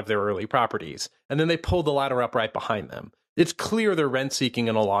with a lot of their early properties. And then they pulled the ladder up right behind them. It's clear they're rent seeking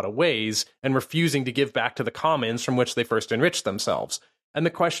in a lot of ways and refusing to give back to the commons from which they first enriched themselves. And the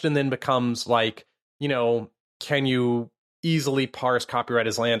question then becomes like, can you easily parse copyright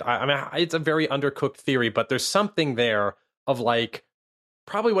as land. I mean, it's a very undercooked theory, but there's something there of like,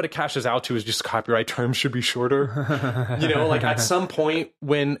 probably what it cashes out to is just copyright terms should be shorter. You know, like at some point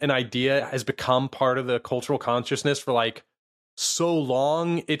when an idea has become part of the cultural consciousness for like so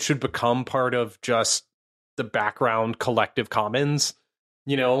long, it should become part of just the background collective commons,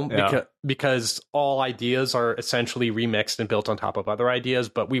 you know, because all ideas are essentially remixed and built on top of other ideas,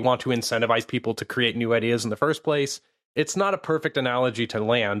 but we want to incentivize people to create new ideas in the first place. It's not a perfect analogy to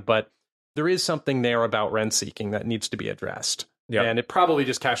land, but there is something there about rent seeking that needs to be addressed. Yep. And it probably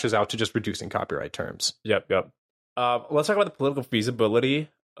just cashes out to just reducing copyright terms. Let's talk about the political feasibility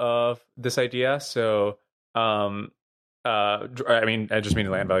of this idea. So, I just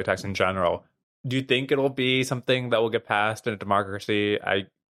mean land value tax in general. Do you think it'll be something that will get passed in a democracy?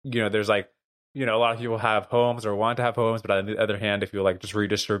 There's like, a lot of people have homes or want to have homes, but on the other hand, if you like just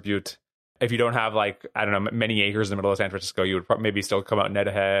redistribute, if you don't have like, I don't know, many acres in the middle of San Francisco, you would maybe still come out net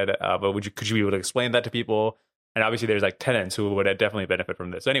ahead. But could you be able to explain that to people? And obviously there's like tenants who would definitely benefit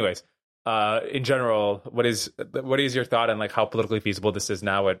from this. So anyways, in general, what is your thought on like how politically feasible this is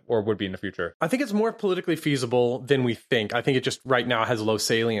now or would be in the future? I think it's more politically feasible than we think. I think it just right now has low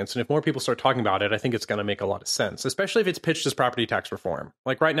salience. And if more people start talking about it, I think it's going to make a lot of sense, especially if it's pitched as property tax reform.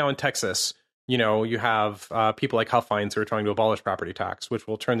 Like right now in Texas, you have people like Huffines who are trying to abolish property tax, which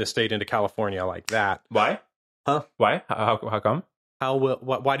will turn the state into California like that. Why? Huh? Why? How come?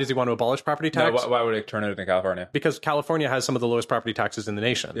 Why does he want to abolish property tax? No, why would it turn it into California? Because California has some of the lowest property taxes in the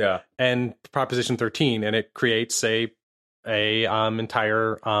nation. Yeah. And Proposition 13, and it creates a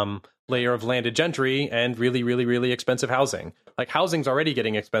entire layer of landed gentry and really, really, really expensive housing. Like housing's already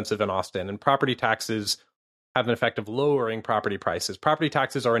getting expensive in Austin, and property taxes have an effect of lowering property prices. Property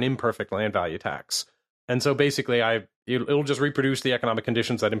taxes are an imperfect land value tax. And so basically it'll just reproduce the economic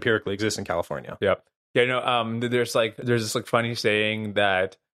conditions that empirically exist in California. Yep. Yeah, there's this like funny saying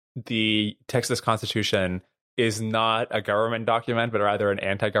that the Texas Constitution is not a government document, but rather an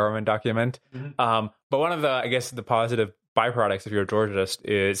anti-government document. Mm-hmm. But one of the, I guess, the positive byproducts if you're a Georgist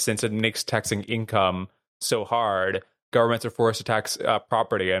is since it makes taxing income so hard, governments are forced to tax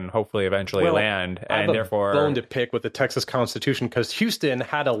property and hopefully eventually land, and therefore bone to pick with the Texas Constitution because Houston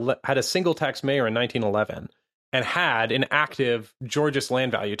had a single tax mayor in 1911 and had an active Georgist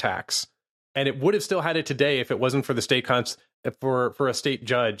land value tax. And it would have still had it today if it wasn't for the state for a state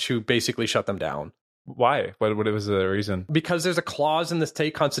judge who basically shut them down. Why? What was the reason? Because there's a clause in the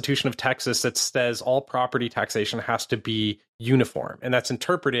state constitution of Texas that says all property taxation has to be uniform. And that's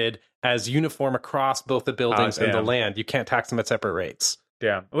interpreted as uniform across both the buildings and the land. You can't tax them at separate rates.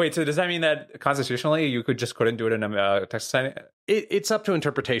 Yeah. Wait, so does that mean that constitutionally you couldn't do it in a Texas sign? It's up to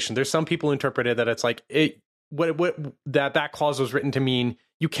interpretation. There's some people who interpreted that it's like that clause was written to mean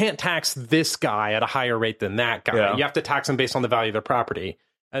you can't tax this guy at a higher rate than that guy. Yeah. You have to tax them based on the value of their property.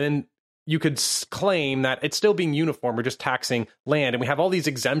 And then you could claim that it's still being uniform. We're just taxing land. And we have all these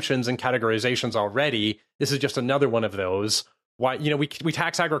exemptions and categorizations already. This is just another one of those. Why, we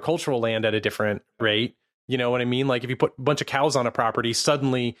tax agricultural land at a different rate. You know what I mean? Like if you put a bunch of cows on a property,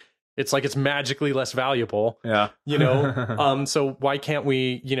 suddenly it's like it's magically less valuable. Yeah. So why can't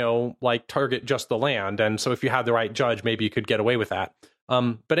we, like target just the land? And so if you had the right judge, maybe you could get away with that.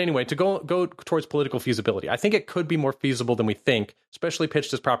 But anyway, to go towards political feasibility, I think it could be more feasible than we think, especially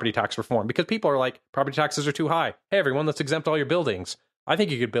pitched as property tax reform, because people are like, property taxes are too high. Hey, everyone, let's exempt all your buildings. I think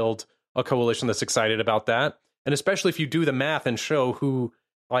you could build a coalition that's excited about that. And especially if you do the math and show who,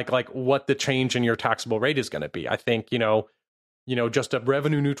 like what the change in your taxable rate is going to be. I think, just a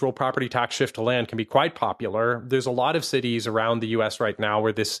revenue neutral property tax shift to land can be quite popular. There's a lot of cities around the US right now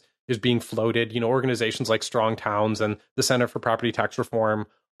where this is being floated. Organizations like Strong Towns and the Center for Property Tax Reform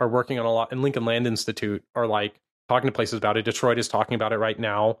are working on a lot, and Lincoln Land Institute are like talking to places about it. Detroit is talking about it right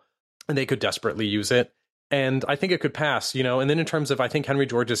now, and they could desperately use it. And I think it could pass, and then in terms of, I think Henry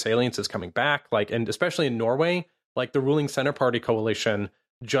George's salience is coming back, and especially in Norway, like the ruling Center Party coalition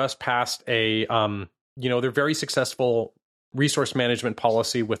just passed their very successful resource management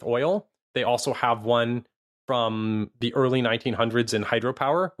policy with oil. They also have one from the early 1900s in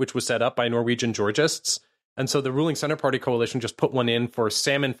hydropower, which was set up by Norwegian Georgists. And so the ruling Center Party coalition just put one in for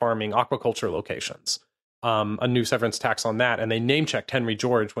salmon farming aquaculture locations, a new severance tax on that. And they name-checked Henry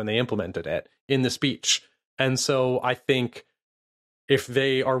George when they implemented it in the speech. And so I think if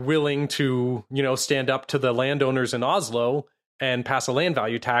they are willing to, stand up to the landowners in Oslo and pass a land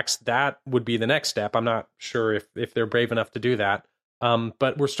value tax, that would be the next step. I'm not sure if they're brave enough to do that.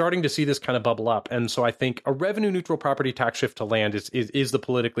 But we're starting to see this kind of bubble up. And so I think a revenue neutral property tax shift to land is the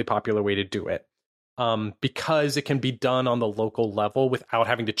politically popular way to do it, because it can be done on the local level without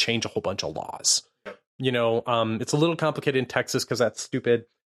having to change a whole bunch of laws. It's a little complicated in Texas because that's stupid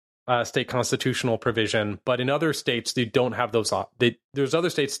state constitutional provision. But in other states, they don't have those. There's other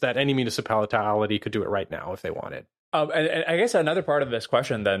states that any municipality could do it right now if they wanted. And I guess another part of this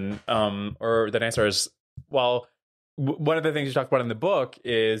question then, or the answer is, well, one of the things you talk about in the book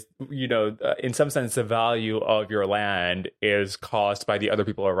is, in some sense, the value of your land is caused by the other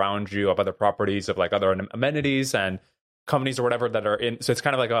people around you, of other properties, of like other amenities and companies or whatever that are in. So it's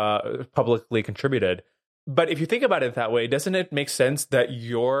kind of like a publicly contributed. But if you think about it that way, doesn't it make sense that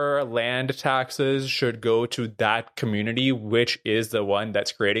your land taxes should go to that community, which is the one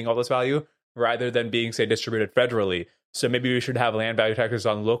that's creating all this value, rather than being, say, distributed federally? So maybe we should have land value taxes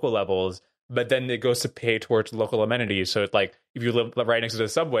on local levels, but then it goes to pay towards local amenities. So it's like if you live right next to the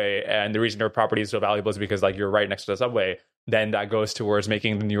subway, and the reason your property is so valuable is because like you're right next to the subway, then that goes towards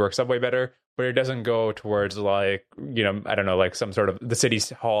making the New York subway better. But it doesn't go towards like, I don't know, like some sort of the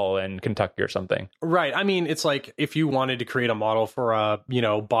city's hall in Kentucky or something. Right. I mean, it's like if you wanted to create a model for a,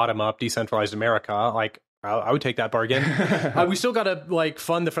 bottom up decentralized America, like I would take that bargain. We still got to like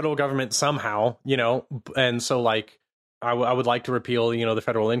fund the federal government somehow, and so like I would like to repeal, the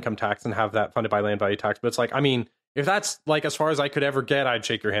federal income tax and have that funded by land value tax. But it's like, I mean, if that's like as far as I could ever get, I'd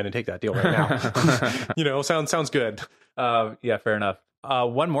shake your hand and take that deal right now. Sounds good. Yeah, fair enough.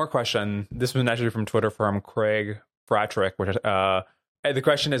 One more question. This was actually from Twitter from Craig Fratrick, which the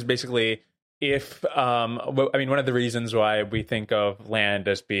question is basically if one of the reasons why we think of land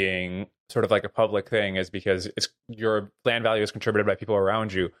as being sort of like a public thing is because your land value is contributed by people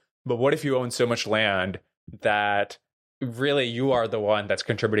around you. But what if you own so much land that really you are the one that's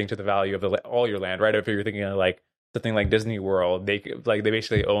contributing to the value of all your land, right? If you're thinking of like something like Disney World, they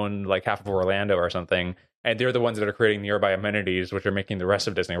basically own like half of Orlando or something, and they're the ones that are creating nearby amenities, which are making the rest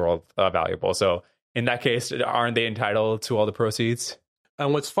of Disney World valuable. So in that case, aren't they entitled to all the proceeds?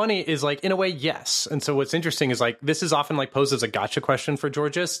 And what's funny is like, in a way, yes. And so what's interesting is like, this is often like posed as a gotcha question for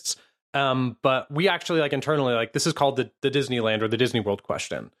Georgists. But we actually like internally, like this is called the Disneyland or the Disney World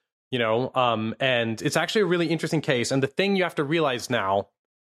question, and it's actually a really interesting case. And the thing you have to realize now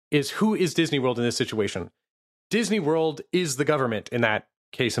is who is Disney World in this situation? Disney World is the government in that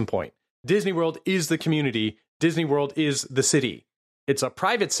case in point. Disney World is the community. Disney World is the city. It's a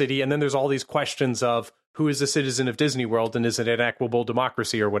private city. And then there's all these questions of who is a citizen of Disney World and is it an equitable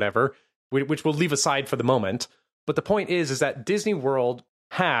democracy or whatever, which we'll leave aside for the moment. But the point is that Disney World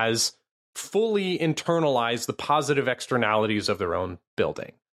has fully internalized the positive externalities of their own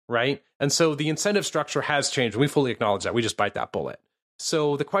building, right? And so the incentive structure has changed. We fully acknowledge that. We just bite that bullet.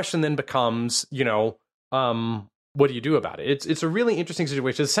 So the question then becomes, what do you do about it? It's a really interesting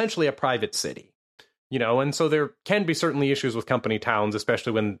situation. It's essentially a private city, and so there can be certainly issues with company towns,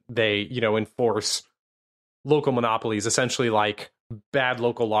 especially when they, enforce local monopolies, essentially like bad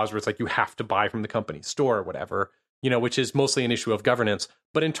local laws where it's like you have to buy from the company store or whatever, which is mostly an issue of governance.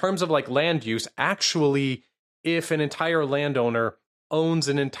 But in terms of like land use, actually, if an entire landowner owns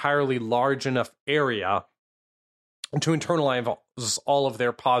an entirely large enough area to internalize all of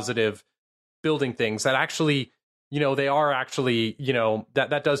their positive building things, that actually, they are actually,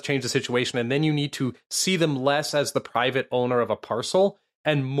 that does change the situation. And then you need to see them less as the private owner of a parcel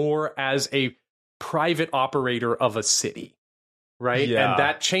and more as a private operator of a city, right? Yeah. And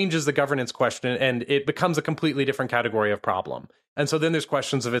that changes the governance question, and it becomes a completely different category of problem. And so then there's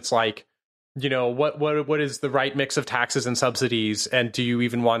questions of it's like, what is the right mix of taxes and subsidies? And do you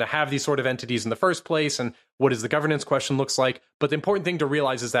even want to have these sort of entities in the first place? And what does the governance question looks like? But the important thing to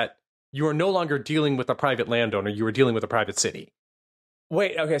realize is that you are no longer dealing with a private landowner. You are dealing with a private city.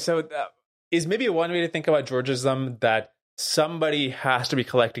 Wait, okay. So is maybe one way to think about Georgism that somebody has to be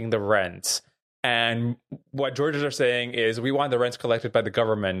collecting the rents. And what Georgians are saying is we want the rents collected by the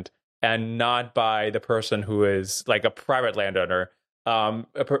government and not by the person who is like a private landowner.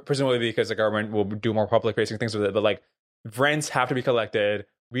 Presumably because the government will do more public facing things with it. But like rents have to be collected.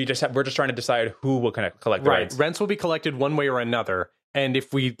 We're just trying to decide who will collect the rents. Rents will be collected one way or another. And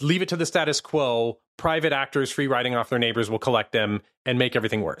if we leave it to the status quo, private actors free riding off their neighbors will collect them and make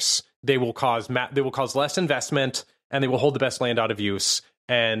everything worse. They will cause less investment, and they will hold the best land out of use,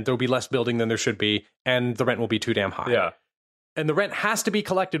 and there will be less building than there should be, and the rent will be too damn high. Yeah. And the rent has to be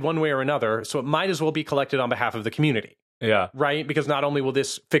collected one way or another, so it might as well be collected on behalf of the community. Yeah. Right? Because not only will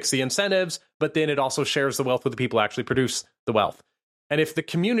this fix the incentives, but then it also shares the wealth with the people who actually produce the wealth. And if the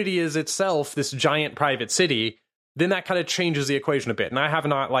community is itself this giant private city, then that kind of changes the equation a bit. And I have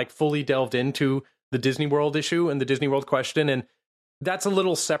not like fully delved into the Disney World issue and the Disney World question. And that's a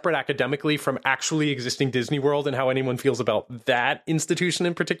little separate academically from actually existing Disney World and how anyone feels about that institution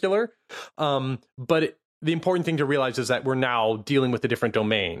in particular. But the important thing to realize is that we're now dealing with a different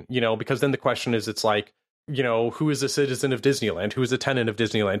domain, because then the question is, it's like, who is a citizen of Disneyland? Who is a tenant of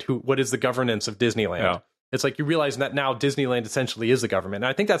Disneyland? What is the governance of Disneyland? Yeah. It's like you realize that now Disneyland essentially is the government. And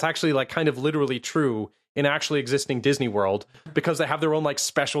I think that's actually like kind of literally true in actually existing Disney World, because they have their own like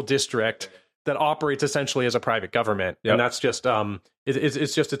special district that operates essentially as a private government. Yep. And that's just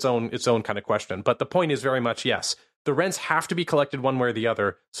it's just its own kind of question. But the point is very much, yes, the rents have to be collected one way or the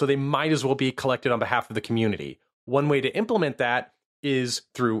other, so they might as well be collected on behalf of the community. One way to implement that is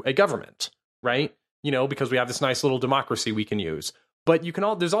through a government, right? Because we have this nice little democracy we can use. But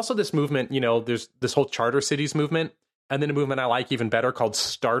there's also this movement, there's this whole charter cities movement, and then a movement I like even better called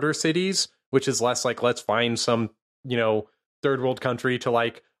starter cities, which is less like, let's find some, third world country to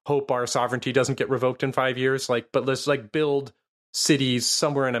like hope our sovereignty doesn't get revoked in 5 years. But let's like build cities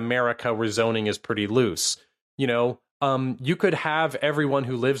somewhere in America where zoning is pretty loose. You could have everyone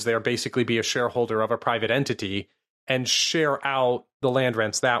who lives there basically be a shareholder of a private entity and share out the land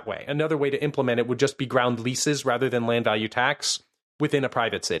rents that way. Another way to implement it would just be ground leases rather than land value tax within a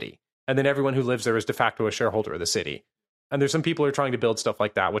private city. And then everyone who lives there is de facto a shareholder of the city. And there's some people who are trying to build stuff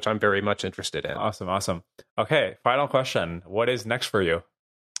like that, which I'm very much interested in. Awesome. Okay, final question. What is next for you?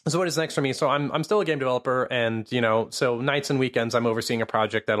 So what is next for me? So I'm still a game developer, and so nights and weekends I'm overseeing a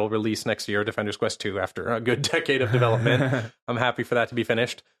project that'll release next year, Defender's Quest 2, after a good decade of development. I'm happy for that to be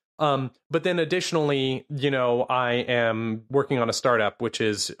finished. But then additionally, I am working on a startup which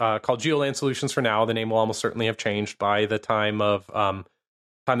is called Geoland Solutions for now. The name will almost certainly have changed by the time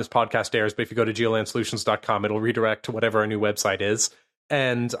this podcast airs. But if you go to geolandsolutions.com, it'll redirect to whatever our new website is.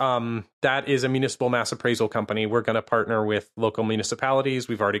 And that is a municipal mass appraisal company. We're going to partner with local municipalities.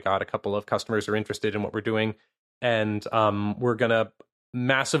 We've already got a couple of customers who are interested in what we're doing. And we're going to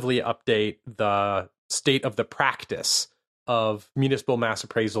massively update the state of the practice of municipal mass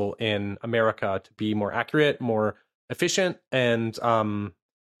appraisal in America to be more accurate, more efficient, and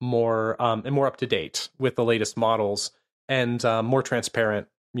more up to date with the latest models, and more transparent.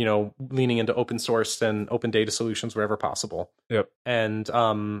 Leaning into open source and open data solutions wherever possible. Yep. And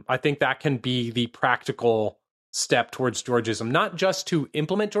I think that can be the practical step towards Georgism, not just to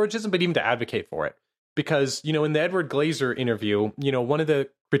implement Georgism, but even to advocate for it. Because, in the Edward Glazer interview, one of the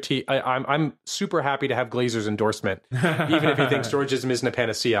critique, I'm super happy to have Glazer's endorsement, even if he thinks Georgism isn't a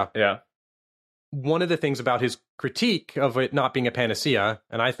panacea. Yeah. One of the things about his critique of it not being a panacea,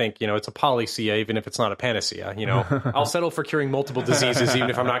 and I think, it's a polysea, even if it's not a panacea, I'll settle for curing multiple diseases, even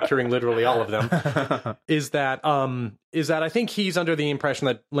if I'm not curing literally all of them, is that I think he's under the impression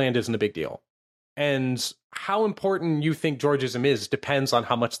that land isn't a big deal. And how important you think Georgism is depends on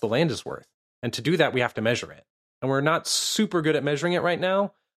how much the land is worth. And to do that, we have to measure it. And we're not super good at measuring it right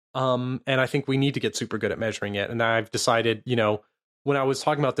now. And I think we need to get super good at measuring it. And I've decided, when I was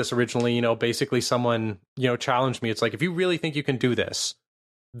talking about this originally, basically someone, challenged me. It's like, if you really think you can do this,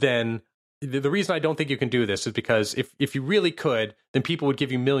 then the reason I don't think you can do this is because if you really could, then people would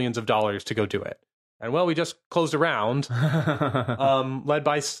give you millions of dollars to go do it. And well, we just closed a round, led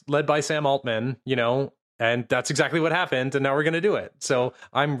by Sam Altman, and that's exactly what happened. And now we're going to do it. So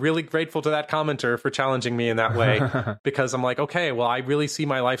I'm really grateful to that commenter for challenging me in that way, because I'm like, okay, well, I really see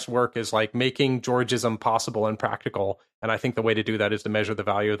my life's work as like making Georgism possible and practical. And I think the way to do that is to measure the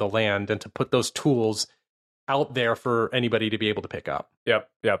value of the land and to put those tools out there for anybody to be able to pick up. Yep.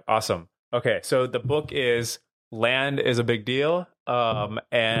 Awesome. Okay. So the book is Land is a Big Deal.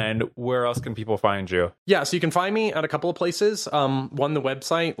 And where else can people find you? Yeah, so you can find me at a couple of places. One, the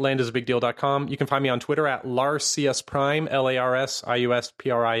website, landisabigdeal.com. You can find me on Twitter at Lars CS Prime,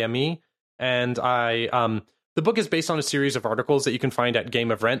 LarsIusprime. And the book is based on a series of articles that you can find at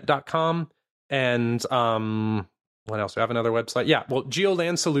gameofrent.com. And what else? We have another website. Yeah, well,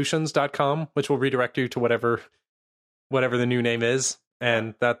 geolandsolutions.com, which will redirect you to whatever the new name is.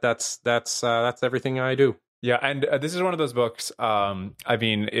 And that's everything I do. Yeah, and this is one of those books. I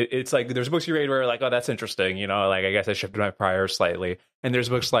mean, it's like there's books you read where you're like, oh, that's interesting. Like I guess I shifted my priors slightly. And there's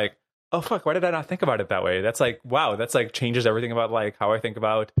books like, oh, fuck, why did I not think about it that way? That's like, wow, that's like changes everything about like how I think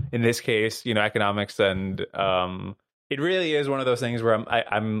about, in this case, economics. And it really is one of those things where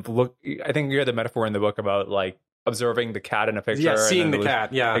I think you had the metaphor in the book about like observing the cat in a picture. Yeah, seeing the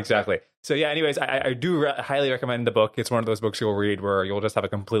cat. Yeah, exactly. So yeah, anyways, I do highly recommend the book. It's one of those books you'll read where you'll just have a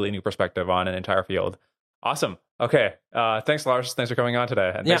completely new perspective on an entire field. Awesome. Okay. Thanks, Lars. Thanks for coming on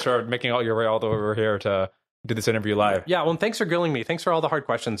today. And thanks for making your way all the way over here to do this interview live. Yeah. Well, and thanks for grilling me. Thanks for all the hard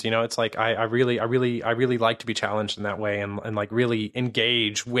questions. It's like, I really like to be challenged in that way and like really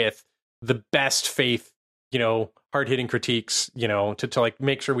engage with the best faith, hard hitting critiques, to like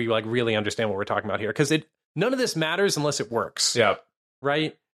make sure we like really understand what we're talking about here. Cause none of this matters unless it works. Yeah.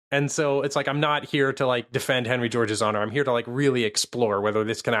 Right. And so it's like, I'm not here to like defend Henry George's honor. I'm here to like really explore whether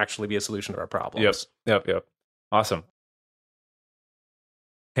this can actually be a solution to our problems. Yep. Awesome.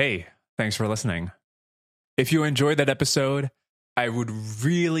 Hey, thanks for listening. If you enjoyed that episode, I would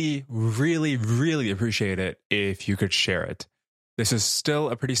really, really, really appreciate it if you could share it. This is still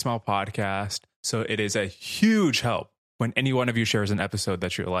a pretty small podcast, so it is a huge help when any one of you shares an episode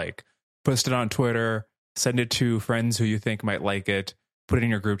that you like. Post it on Twitter, send it to friends who you think might like it, put it in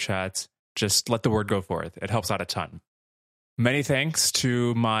your group chats. Just let the word go forth. It helps out a ton. Many thanks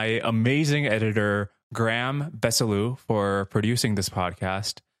to my amazing editor, Graham Bessalou, for producing this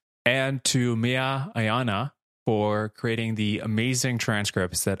podcast, and to Mia Ayana for creating the amazing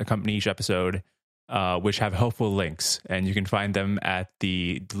transcripts that accompany each episode, which have helpful links, and you can find them at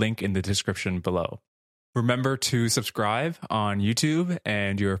the link in the description below. Remember to subscribe on YouTube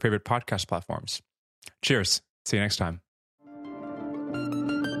and your favorite podcast platforms. Cheers. See you next time.